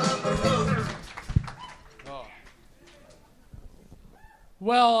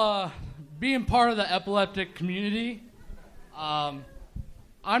 Well, being part of the epileptic community, I'm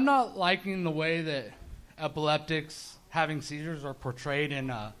not liking the way that epileptics having seizures are portrayed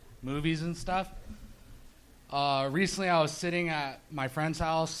in movies and stuff. Recently, I was sitting at my friend's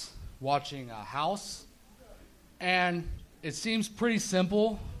house watching House, and it seems pretty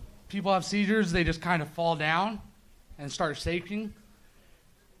simple. People have seizures, they just kind of fall down and start shaking.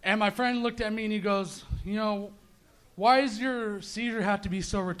 And my friend looked at me and he goes, you know, why does your seizure have to be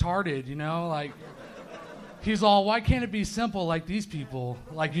so retarded, you know? Like, he's all, why can't it be simple like these people?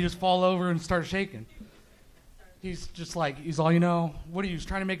 Like, you just fall over and start shaking. He's just like, he's all, you know, what are you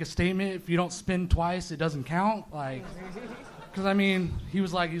trying to make a statement? If you don't spin twice, it doesn't count? Like, because, I mean,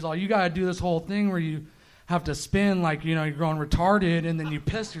 he's all, you got to do this whole thing where you have to spin like, you know, you're going retarded, and then you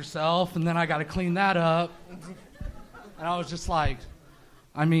piss yourself, and then I got to clean that up. And I was just like,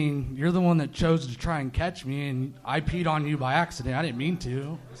 I mean, you're the one that chose to try and catch me, and I peed on you by accident. I didn't mean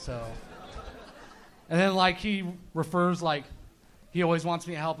to, so. And then, like, he refers, like, he always wants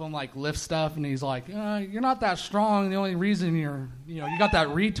me to help him, like, lift stuff, and he's like, you're not that strong. The only reason you got that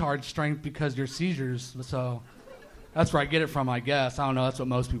retard strength because your seizures. So that's where I get it from, I guess. I don't know. That's what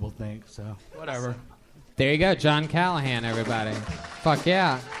most people think, so whatever. There you go, John Callahan, everybody. Fuck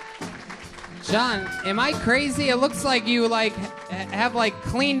yeah. John, am I crazy? It looks like you have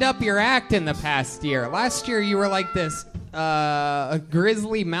cleaned up your act in the past year. Last year you were like this a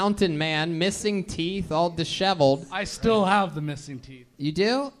grizzly mountain man, missing teeth, all disheveled. I still have the missing teeth. You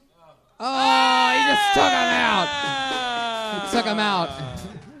do? Oh, he just took them out. He took them out.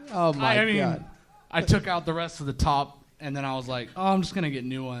 Oh my God. I took out the rest of the top, and then I was like, oh, I'm just gonna get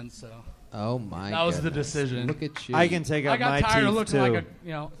new ones. So. Oh my. That was the decision. Look at you. I can take out my teeth too. I got tired of looking like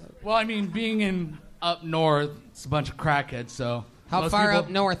well, I mean, being in up north, it's a bunch of crackheads. So. How far up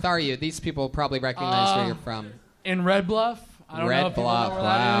north are you? These people probably recognize where you're from. In Red Bluff. I don't know if you know where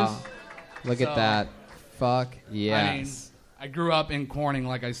that is. Look at that. Fuck yes. I mean, I grew up in Corning,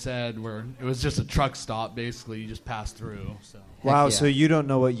 like I said, where it was just a truck stop. Basically, you just pass through. So. Wow, so you don't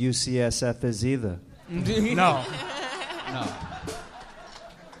know what UCSF is either? No.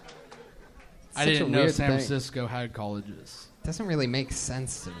 I didn't know San Francisco had colleges. Doesn't really make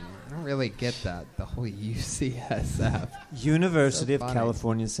sense to me. I don't really get that, the whole UCSF. University of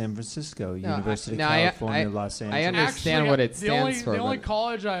California, San Francisco. University of California, Los Angeles. I understand what it stands for. The only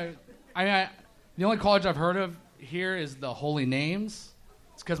college I've heard of here is the Holy Names.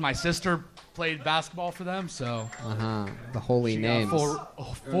 It's because my sister played basketball for them, so. The Holy Names.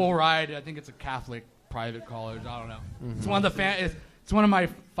 Full ride. I think it's a Catholic private college. I don't know. Mm-hmm. It's one of my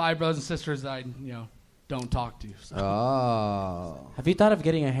 5 brothers and sisters that I don't talk to. So. Oh. Have you thought of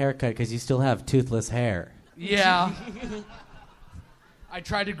getting a haircut because you still have toothless hair? Yeah. I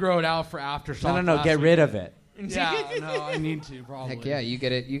tried to grow it out for aftershock. No, get rid of it. Yeah, no, I need to probably. Heck yeah, you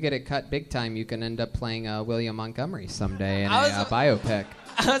get it cut big time. You can end up playing William Montgomery someday in a biopic.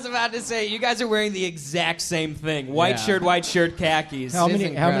 I was about to say, you guys are wearing the exact same thing. White shirt, khakis. How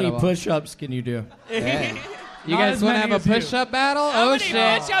many push-ups can you do? Yeah. You guys want to have a push-up battle? Oh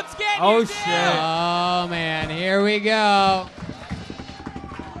shit! Push-ups can you do? Oh man, here we go.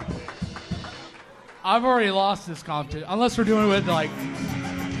 I've already lost this competition. Unless we're doing it with like.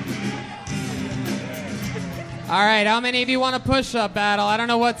 All right, how many of you want a push-up battle? I don't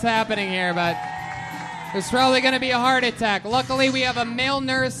know what's happening here, but there's probably going to be a heart attack. Luckily, we have a male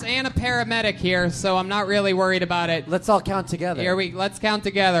nurse and a paramedic here, so I'm not really worried about it. Let's all count together. Let's count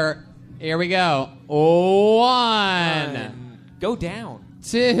together. Here we go. 1. Go down.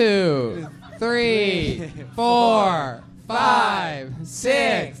 2, 3, 4, 5,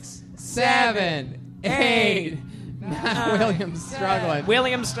 6, 7, 8. William's struggling.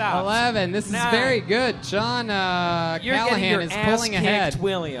 William stops. 11. This is 9. very good. John You're getting Callahan your is ass pulling kicked, ahead.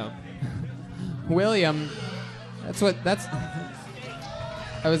 William. William. That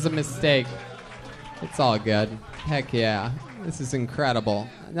was a mistake. It's all good. Heck yeah. This is incredible.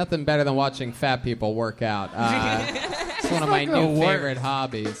 Nothing better than watching fat people work out. It's one of my new favorite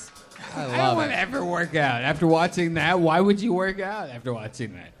hobbies. I I love don't it. ever work out after watching that. Why would you work out after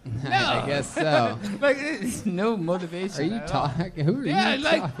watching that? I guess so. Like, there's no motivation. Are you at all. talking? Who are Yeah, you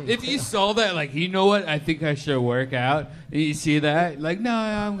like talking if you saw that, like, you know what? I think I should work out. And you see that, like, no,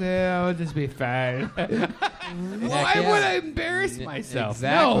 I'm good. I'll just be fine. Why yeah. would I embarrass myself?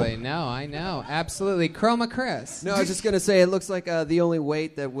 Exactly. No, I know. Absolutely. Chroma Chris. No, I was just going to say, it looks like the only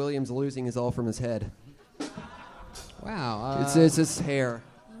weight that William's losing is all from his head. Wow. It's his hair.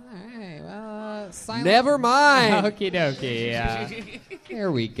 All right. Well, silent. Never mind. Okie dokie.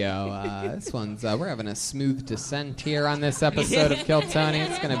 Here we go. This one's, we're having a smooth descent here on this episode of Kill Tony.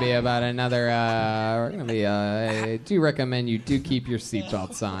 It's going to be about another, we're going to be, I do recommend you do keep your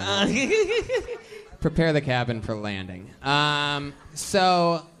seatbelts on. Prepare the cabin for landing.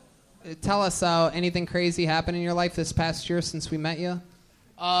 So, tell us anything crazy happened in your life this past year since we met you?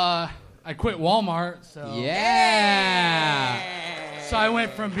 I quit Walmart, so. Yeah. So I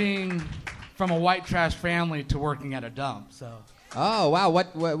went from being from a white trash family to working at a dump. So. Oh wow!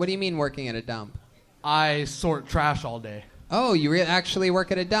 What do you mean working at a dump? I sort trash all day. Oh, you actually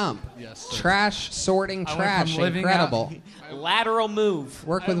work at a dump? Yes, sir. Trash sorting I went trash. from living Incredible. Lateral move.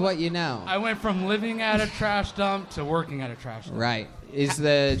 Work with what you know. I went from living at a trash dump to working at a trash dump. Right. Is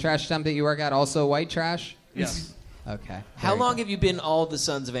the trash dump that you work at also white trash? Yes. Okay. How Very long have you been all the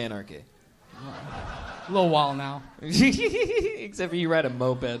Sons of Anarchy? A little while now. Except for you ride a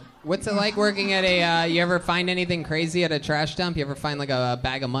moped. What's it like working at a? You ever find anything crazy at a trash dump? You ever find like a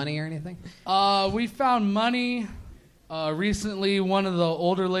bag of money or anything? We found money. Recently, one of the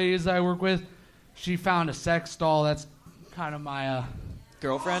older ladies I work with, she found a sex doll. That's kind of my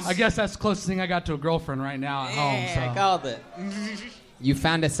girlfriend. I guess that's the closest thing I got to a girlfriend right now at home. So. I called it. You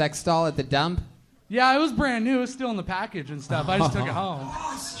found a sex doll at the dump? Yeah, it was brand new. It was still in the package and stuff. I just took it home.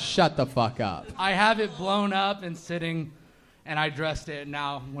 Shut the fuck up. I have it blown up and sitting, and I dressed it.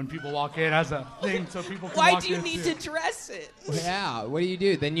 Now, when people walk in, as a thing, so people can Why walk do you in need too. to dress it? Yeah. What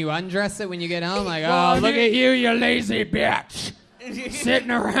do? Then you undress it when you get home? Like, Well, oh, look at you, you lazy bitch.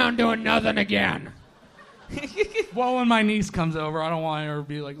 sitting around doing nothing again. Well, when my niece comes over, I don't want her to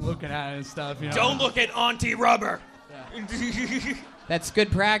be like looking at it and stuff. You know? Don't look at Auntie Rubber. That's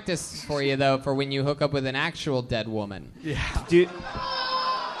good practice for you, though, for when you hook up with an actual dead woman. Yeah.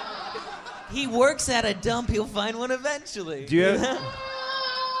 He works at a dump. He'll find one eventually. Do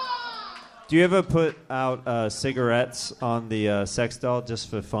you ever put out cigarettes on the sex doll just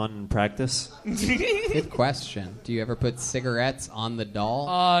for fun and practice? Good question. Do you ever put cigarettes on the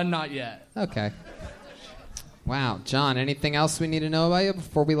doll? Not yet. Okay. Wow, John, anything else we need to know about you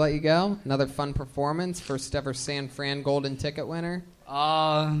before we let you go? Another fun performance, first ever San Fran Golden Ticket winner?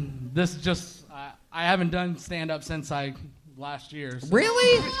 This just, I haven't done stand-up since last year. So.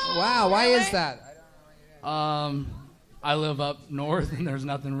 Really? Wow, why is that? I live up north and there's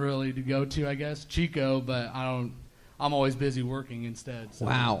nothing really to go to, I guess. Chico, but I'm always busy working instead. So.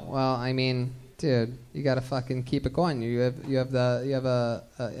 Wow, well, I mean, dude, you gotta fucking keep it going. You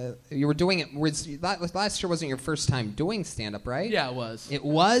were doing it. Last year wasn't your first time doing stand-up, right? Yeah, it was. It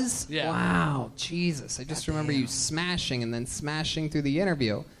was? Yeah. Wow, Jesus! I just remember you smashing and then smashing through the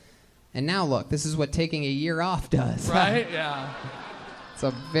interview, and now look, this is what taking a year off does. Right? Yeah. It's a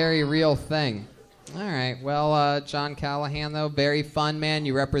very real thing. All right. Well, John Callahan, though, very fun man.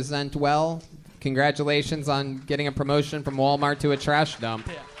 You represent well. Congratulations on getting a promotion from Walmart to a trash dump.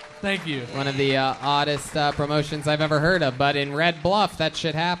 Yeah. Thank you. One of the oddest promotions I've ever heard of, but in Red Bluff, that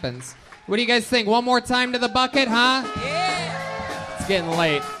shit happens. What do you guys think? One more time to the bucket, huh? Yeah! It's getting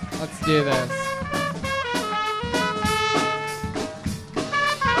late. Let's do this.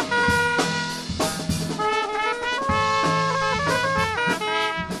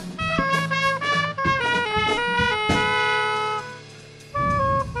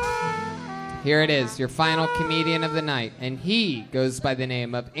 Here it is, your final comedian of the night, and he goes by the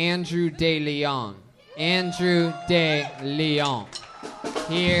name of Andrew De Leon. Andrew De Leon.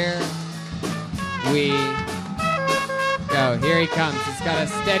 Here we go. Here he comes. He's got a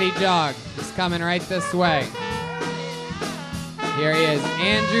steady jog. He's coming right this way. Here he is.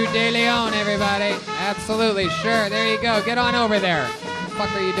 Andrew De Leon, everybody. Absolutely. Sure. There you go. Get on over there. What the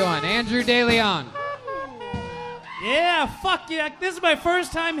fuck are you doing? Andrew De Leon. Yeah, fuck yeah. This is my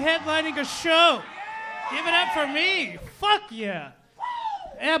first time headlining a show. Give it up for me. Fuck yeah.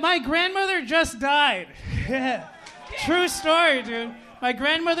 Yeah, my grandmother just died. Yeah. True story, dude. My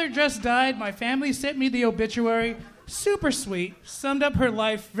grandmother just died. My family sent me the obituary. Super sweet. Summed up her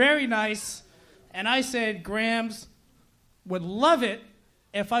life. Very nice. And I said, Grams would love it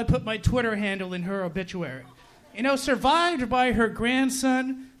if I put my Twitter handle in her obituary. You know, survived by her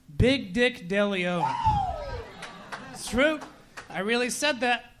grandson, Big Dick De Leon. It's true. I really said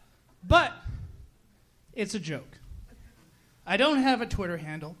that. But it's a joke. I don't have a Twitter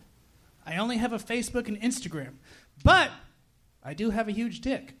handle. I only have a Facebook and Instagram. But I do have a huge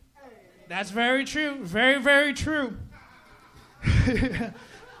dick. That's very true. Very, very true. I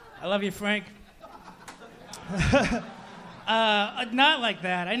love you, Frank. Not like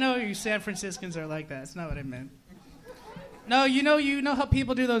that. I know you San Franciscans are like that. That's not what I meant. No, you know how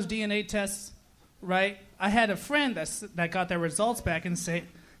people do those DNA tests, right? I had a friend that got their results back and said,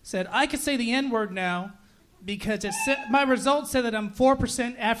 I could say the N-word now because my results said that I'm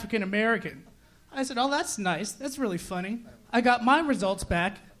 4% African American. I said, oh, that's nice. That's really funny. I got my results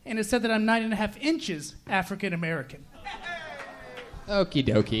back, and it said that I'm 9.5 inches African American. Okie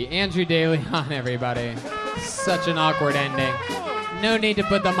dokie. Andrew De Leon, everybody. Such an awkward ending. No need to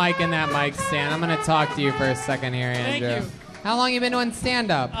put the mic in that mic stand. I'm going to talk to you for a second here, Andrew. Thank you. How long you been doing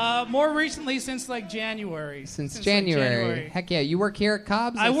stand-up? More recently, since like January. Since January. Heck yeah. You work here at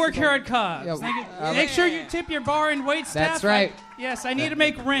Cobb's? I work here at Cobb's. Make sure you tip your bar and wait staff. That's right. Yes, I need to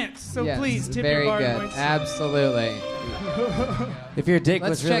make rent, so yes, please tip very your bar good. and wait staff. Absolutely. If your dick Let's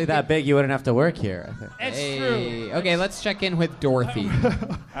was really check that big, you wouldn't have to work here, I think. It's true. Okay, let's check in with Dorothy.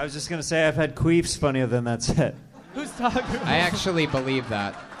 I was just going to say I've had queefs funnier than that set. Who's talking? I actually believe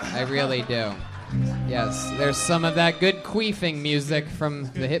that. I really do. Yes, there's some of that good queefing music from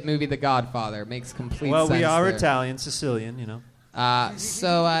the hit movie The Godfather. It makes complete sense. Well, we are there. Italian, Sicilian, you know.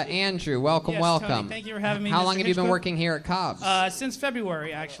 So, Andrew, welcome. Tony, thank you for having me. How Mr. long have you been Hitchcock? working here at Cobb's? Since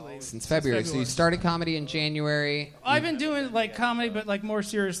February, actually. Since February. So you started comedy in January. I've been doing like comedy, but like more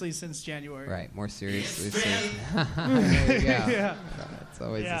seriously since January. Right, more seriously. There you go. Yeah. It's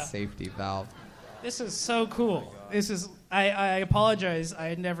always a safety valve. This is so cool. I apologize. I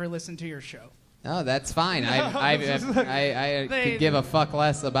had never listened to your show. No, that's fine. I could give a fuck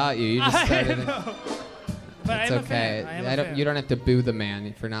less about you. You just started it. But It's I'm okay. a fan. You don't have to boo the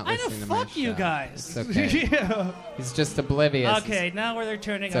man for not I know, listening to my fuck you show. guys. It's okay. Yeah. He's just oblivious. Okay, now where they're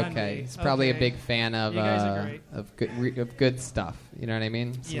turning It's on okay. me. He's probably Okay. a big fan of You guys are great. of good stuff. You know what I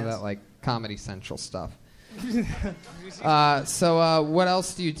mean? Some of Yes. that like Comedy Central stuff. So what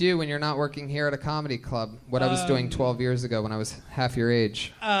else do you do when you're not working here at a comedy club? What I was doing 12 years ago when I was half your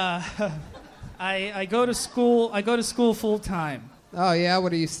age. I go to school. I go to school full time. Oh yeah,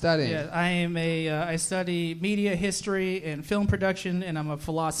 what are you studying? Yeah, I study media history and film production, and I'm a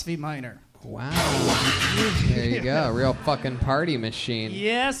philosophy minor. Wow. There you go. Real fucking party machine.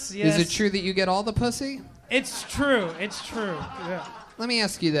 Yes. Is it true that you get all the pussy? It's true. It's true. Yeah. Let me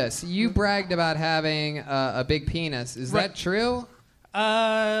ask you this. You bragged about having a big penis. Is that true?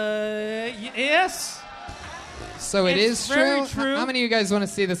 Yes. So it It's is very true? true. How many of you guys want to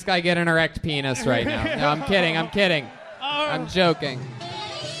see this guy get an erect penis right now? No, I'm kidding. I'm kidding. I'm joking.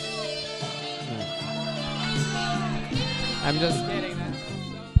 I'm just kidding.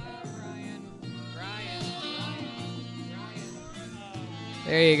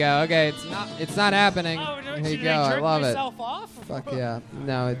 There you go. Okay, it's not happening. There you Should go. I I jerk love it. myself off? Fuck yeah.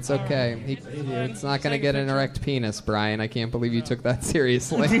 No, it's okay. It's not going to get an erect penis, Brian. I can't believe you took that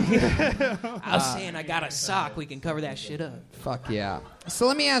seriously. I was saying I got a sock. We can cover that shit up. Fuck yeah. So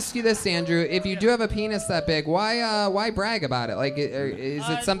let me ask you this, Andrew. If you do have a penis that big, why brag about it? Like, is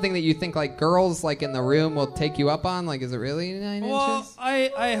it something that you think like girls like in the room will take you up on? Like, is it really 9 Well, inches?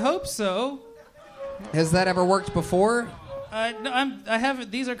 I hope so. Has that ever worked before? No, I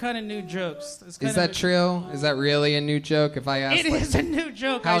haven't. These are kind of new jokes. It's kind Is that true? Is that really a new joke? If I ask, It is a new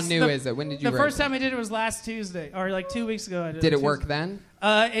joke. How new is it? When did you? The write first that? time I did it was last Tuesday, or like 2 weeks ago. I Did it work then?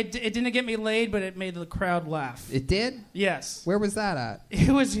 It didn't get me laid, but it made the crowd laugh. It did? Yes. Where was that at? It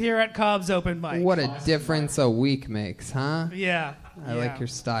was here at Cobb's open mic. What a difference a week makes, huh? Yeah. I Yeah. like your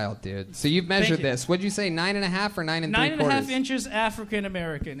style, dude. So you've measured you. this. What'd you say, 9.5 or 9 9.5 3/4? inches African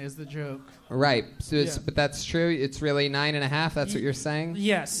American is the joke. Right. So Yeah. but that's true. It's really 9.5. That's what you're saying?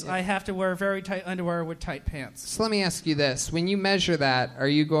 Yes, I have to wear very tight underwear with tight pants. So let me ask you this: when you measure that, are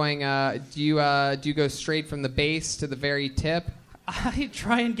you going? Do you go straight from the base to the very tip? I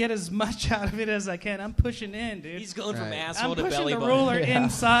try and get as much out of it as I can. I'm pushing in, dude. He's going from Right. asshole I'm to pushing belly the button. ruler Yeah.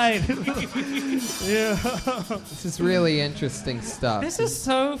 inside. Yeah. This is really interesting stuff. This is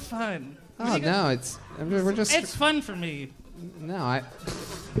so fun. Oh no, we're just. It's fun for me. No, I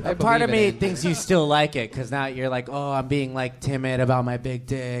Part of believe me it. thinks you still like it because now you're like, oh, I'm being like timid about my big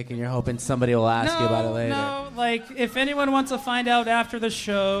dick, and you're hoping somebody will ask you about it later. No, like if anyone wants to find out after the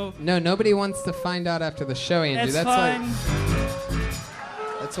show, No, nobody wants to find out after the show, Andrew. it's That's fine.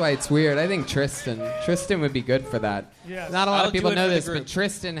 That's why it's weird. I think Tristan would be good for that. Yes. Not a lot I'll of people do it know for the this, group. but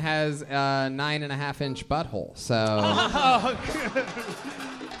Tristan has a 9.5-inch butthole. So Oh,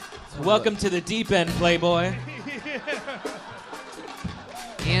 Welcome to the deep end, Playboy.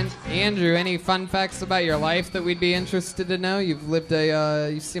 And Andrew, any fun facts about your life that we'd be interested to know? You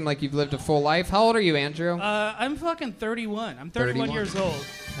seem like you've lived a full life. How old are you, Andrew? I'm fucking 31. I'm 31 31? years old.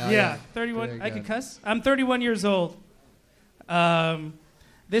 Hell yeah, yeah. 31. Very I can good. cuss. I'm 31 years old.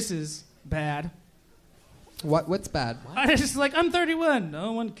 This is bad. What's bad? I just like I'm 31.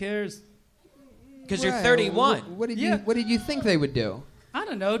 No one cares. Because you're Right. 31. What did you think they would do? I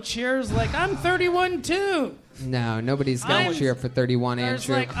don't know. Cheers like I'm 31 too. No, nobody's gonna I'm- cheer for 31, There's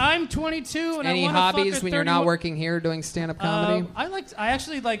Andrew. like I'm 22 and Any I wanna hobbies fuck a when you're not 31 working here doing stand-up comedy? I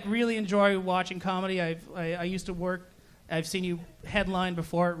actually like really enjoy watching comedy. I used to work. I've seen you headline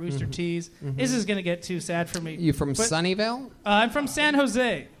before at Rooster Mhm. Teeth. Mhm. This is gonna get too sad for me. You from But- Sunnyvale? I'm from San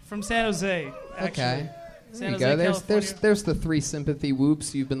Jose. Actually. Okay. San There you Jose, go. California. There's the 3 sympathy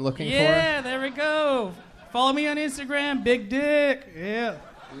whoops you've been looking Yeah, there we go. Follow me on Instagram, Big Dick. Yeah.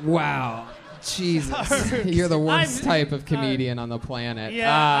 for. Wow. Jesus. You're the worst type of comedian on the planet.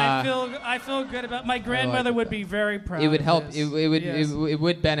 Yeah, I feel good about. My grandmother it. would be very proud. It would of help. this. It would. Yes. It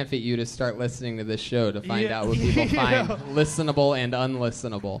would benefit you to start listening to this show to find Yeah. out what people find Yeah. listenable and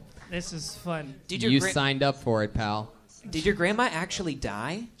unlistenable. This is fun. You signed up for it, pal. Did your grandma actually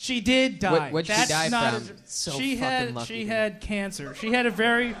die? She did die. What'd she That's die not from? So she fucking had lucky, she dude. had cancer. She had a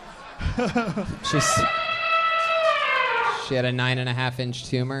very She had a 9.5-inch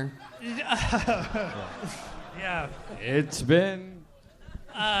tumor. yeah. It's been.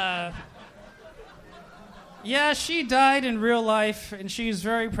 Yeah, she died in real life, and she's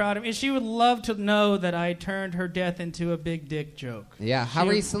very proud of me. She would love to know that I turned her death into a big dick joke. Yeah. How She-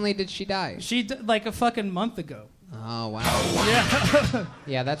 recently did she die? Like a fucking month ago. Oh wow. Yeah.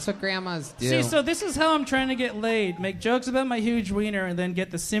 Yeah, that's what grandmas do. See, so this is how I'm trying to get laid: make jokes about my huge wiener, and then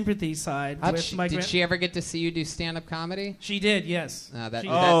get the sympathy side. With my Did she ever get to see you do stand-up comedy? She did, yes.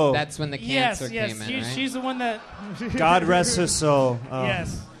 That's when the cancer yes, came in, she- right? She's the one that. God rest her soul. Oh.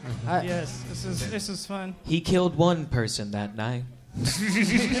 Yes. Yes. This is fun. He killed one person that night.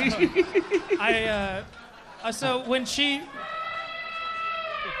 So when she.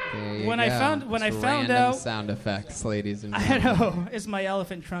 There you When go. I found It's out, random sound effects, ladies and I gentlemen. know it's my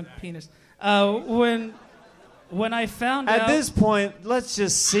elephant trunk penis. When I found out, At this point, let's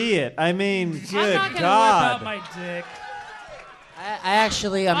just see it. I mean, I'm good not gonna God. whip out my dick.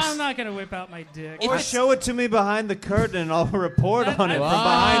 I'm not gonna whip out my dick. Or show it to me behind the curtain and I'll report on it from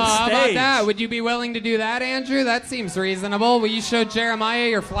behind How stage. about that? Would you be willing to do that, Andrew? That seems reasonable. Will you show Jeremiah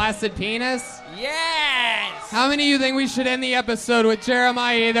your flaccid penis? Yes! How many of you think we should end the episode with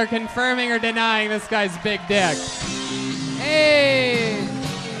Jeremiah either confirming or denying this guy's big dick? Hey!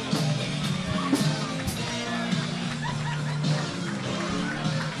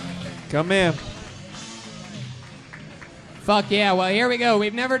 Come here. Fuck yeah. Well, here we go.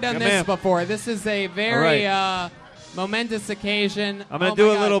 We've never done Come this here. before. This is a very All momentous occasion. I'm going Oh to do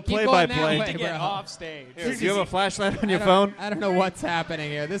my a God. little Keep going that play-by-play. way, To get bro. off stage. Here, do you have a flashlight on your I phone? don't- I don't know what's happening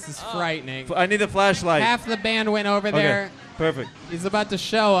here. This is frightening. I need the flashlight. Half the band went over Okay, there. perfect. He's about to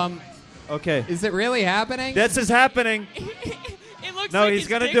show them. Okay. Is it really happening? This is happening. It looks No, like he's his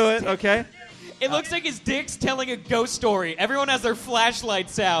going to dick's do it, okay? It looks like his dick's telling a ghost story. Everyone has their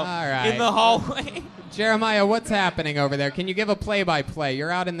flashlights out All right. in the hallway. Jeremiah, what's happening over there? Can you give a play-by-play? You're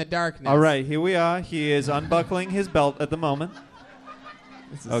out in the darkness. All right, here we are. He is unbuckling his belt at the moment.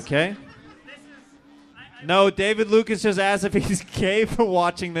 Okay. No, David Lucas just asked if he's gay for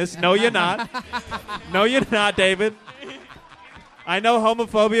watching this. No, you're not. No, you're not, David. I know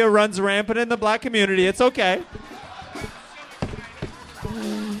homophobia runs rampant in the black community. It's okay.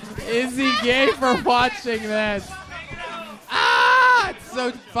 Is he gay for watching this? Ah! It's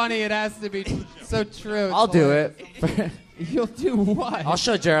so funny. It has to be so true. It's I'll do hilarious. it. You'll do what? I'll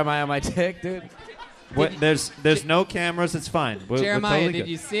show Jeremiah my dick, dude. What, there's no cameras. It's fine. We're Jeremiah, totally did good.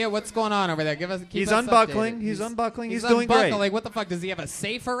 you see it? What's going on over there? Keep He's us unbuckling. updated. He's unbuckling. He's doing great. unbuckling. What the fuck? Does he have a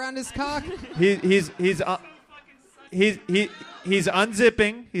safe around his cock? He's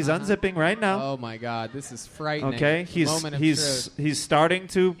unzipping. He's unzipping right now. Oh my God, this is frightening. Okay, Moment of truth. he's starting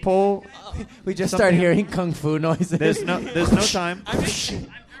to pull. We just something. start hearing kung fu noises. There's no time.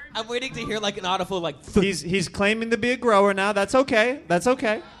 I'm waiting to hear like an audible like. He's claiming to be a grower now. That's okay. That's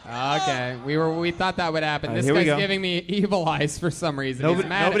okay. Okay, we thought that would happen. This here we guy's go. giving me evil eyes for some reason. He's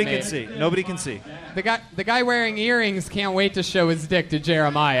mad Nobody at me. can see. Nobody can see. The guy wearing earrings can't wait to show his dick to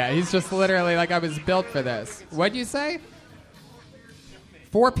Jeremiah. He's just literally like, I was built for this. What'd you say?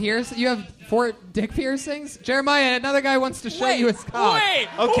 4 piercings? You have 4 dick piercings? Jeremiah, another guy wants to show you his cock.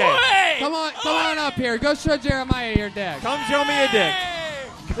 Okay. Come on up here. Go show Jeremiah your dick. Come show me your dick.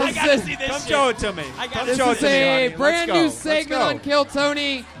 I gotta see this. Come shit. show it to me. This is a brand new segment on Kill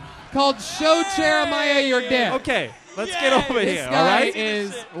Tony called Show Jeremiah Your Dick. Okay, let's get over This here. guy All right.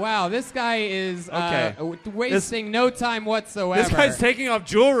 this guy is Okay. wasting no time whatsoever. This guy's taking off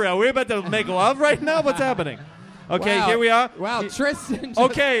jewelry. Are we about to make love right now? What's happening? Okay, Wow. here we are. Wow, Tristan.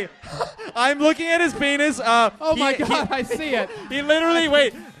 Okay, I'm looking at his penis. Oh my God, I see it. He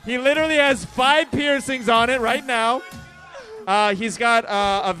literally has 5 piercings on it right now. He's got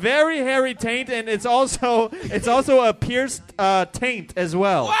a very hairy taint, and it's also a pierced taint as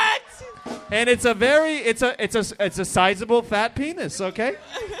well. What? And it's a sizable fat penis. Okay.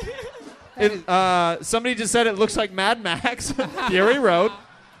 Somebody just said it looks like Mad Max, Fury Road.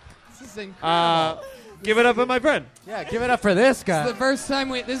 This is incredible. Give it up for my friend. Yeah, give it up for this guy. This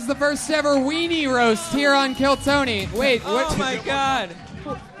is the first ever weenie roast here on Kill Tony. Wait, what? Oh my God.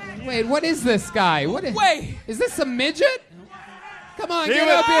 Wait, what is this guy? Wait. Is this a midget? Come on, Here get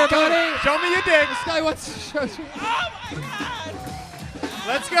we up go. here, Come on. buddy. Show me your dick. This guy wants to show you.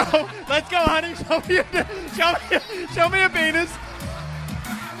 Let's go. Let's go, honey. Show me your penis.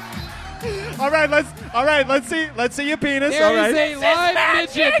 All right, let's see your penis. There All right. is a live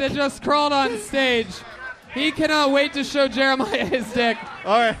midget that just crawled on stage. He cannot wait to show Jeremiah his dick.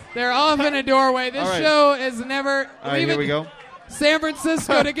 All right. They're off in a doorway. This All right. show is never All right, here leaving we go. San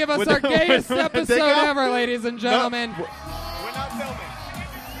Francisco to give us With our the- gayest with the episode dick out? ever, ladies and gentlemen. We're not filming.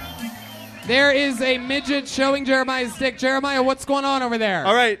 There is a midget showing Jeremiah's dick. Jeremiah, what's going on over there?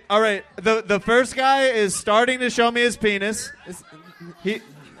 All right. The first guy is starting to show me his penis.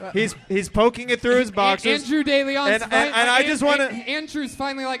 He's poking it through his boxers. Andrew DeLeon's and I just want to. Andrew's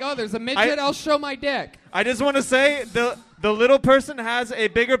finally like, oh, there's a midget. I'll show my dick. I just want to say the little person has a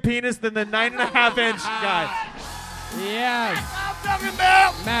bigger penis than the 9.5-inch guy. Yes. I'm talking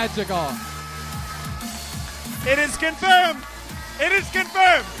about. Magical. It is confirmed. It is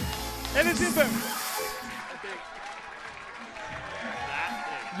confirmed. It is confirmed.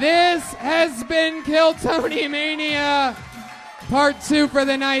 This has been Kill Tony Mania Part 2 for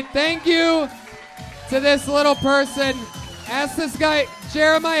the night. Thank you to this little person. Ask this guy,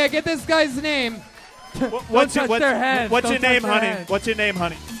 Jeremiah, get this guy's name. What's your touch their heads. What's Don't your touch name, their honey? heads. What's your name,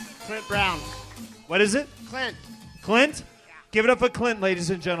 honey? Clint Brown. What is it? Clint. Clint? Give it up for Clint, ladies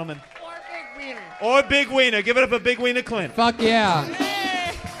and gentlemen. Or Big Wiener. Or Big Wiener. Give it up for Big Wiener Clint. Fuck yeah.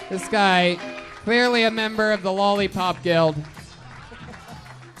 This guy, clearly a member of the Lollipop Guild.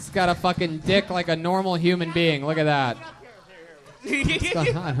 He's got a fucking dick like a normal human being. Look at that. What's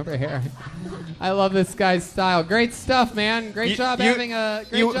going on over here? I love this guy's style. Great stuff, man. Great job having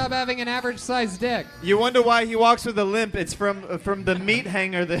an average sized dick. You wonder why he walks with a limp. It's from the meat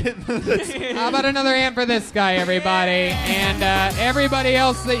hanger. That's How about another hand for this guy, everybody? And everybody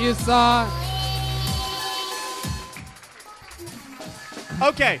else that you saw.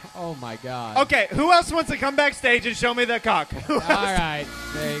 Okay. Oh, my God. Okay, who else wants to come backstage and show me their cock? All right.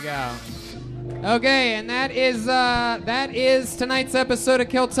 There you go. Okay, and that is tonight's episode of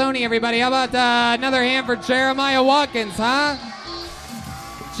Kill Tony, everybody. How about another hand for Jeremiah Watkins, huh?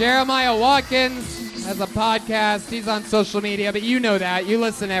 Jeremiah Watkins has a podcast. He's on social media, but you know that. You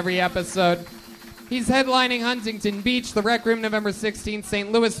listen to every episode. He's headlining Huntington Beach, the Rec Room, November 16th,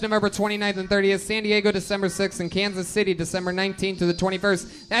 St. Louis, November 29th and 30th, San Diego, December 6th, and Kansas City, December 19th to the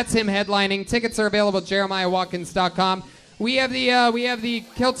 21st. That's him headlining. Tickets are available at JeremiahWatkins.com. We have the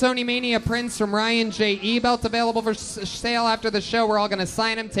Kill Tony Mania prints from Ryan J. Ebelt available for sale after the show. We're all going to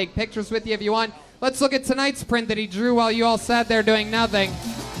sign them, take pictures with you if you want. Let's look at tonight's print that he drew while you all sat there doing nothing.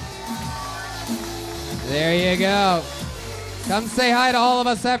 There you go. Come say hi to all of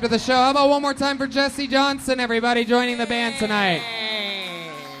us after the show. How about one more time for Jesse Johnson, everybody, joining the band tonight?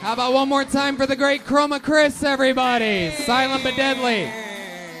 How about one more time for the great Chroma Chris, everybody? Silent but deadly.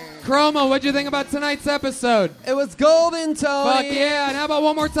 Chroma, what'd you think about tonight's episode? It was golden, Tony. Fuck yeah. And how about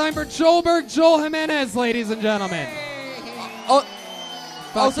one more time for Joelberg, Joel Jimenez, ladies and gentlemen? Oh,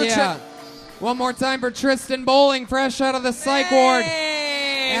 Fuck also yeah. One more time for Tristan Bowling, fresh out of the psych ward.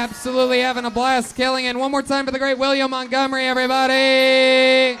 Absolutely having a blast killing it. One more time for the great William Montgomery,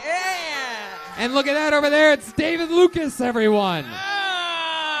 everybody. And look at that over there. It's David Lucas, everyone.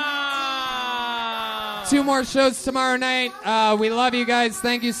 2 more shows tomorrow night. We love you guys.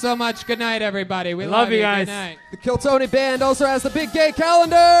 Thank you so much. Good night, everybody. We love you guys. Good night. The Kill Tony Band also has the Big Gay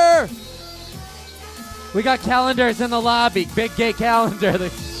Calendar. We got calendars in the lobby. Big gay calendar.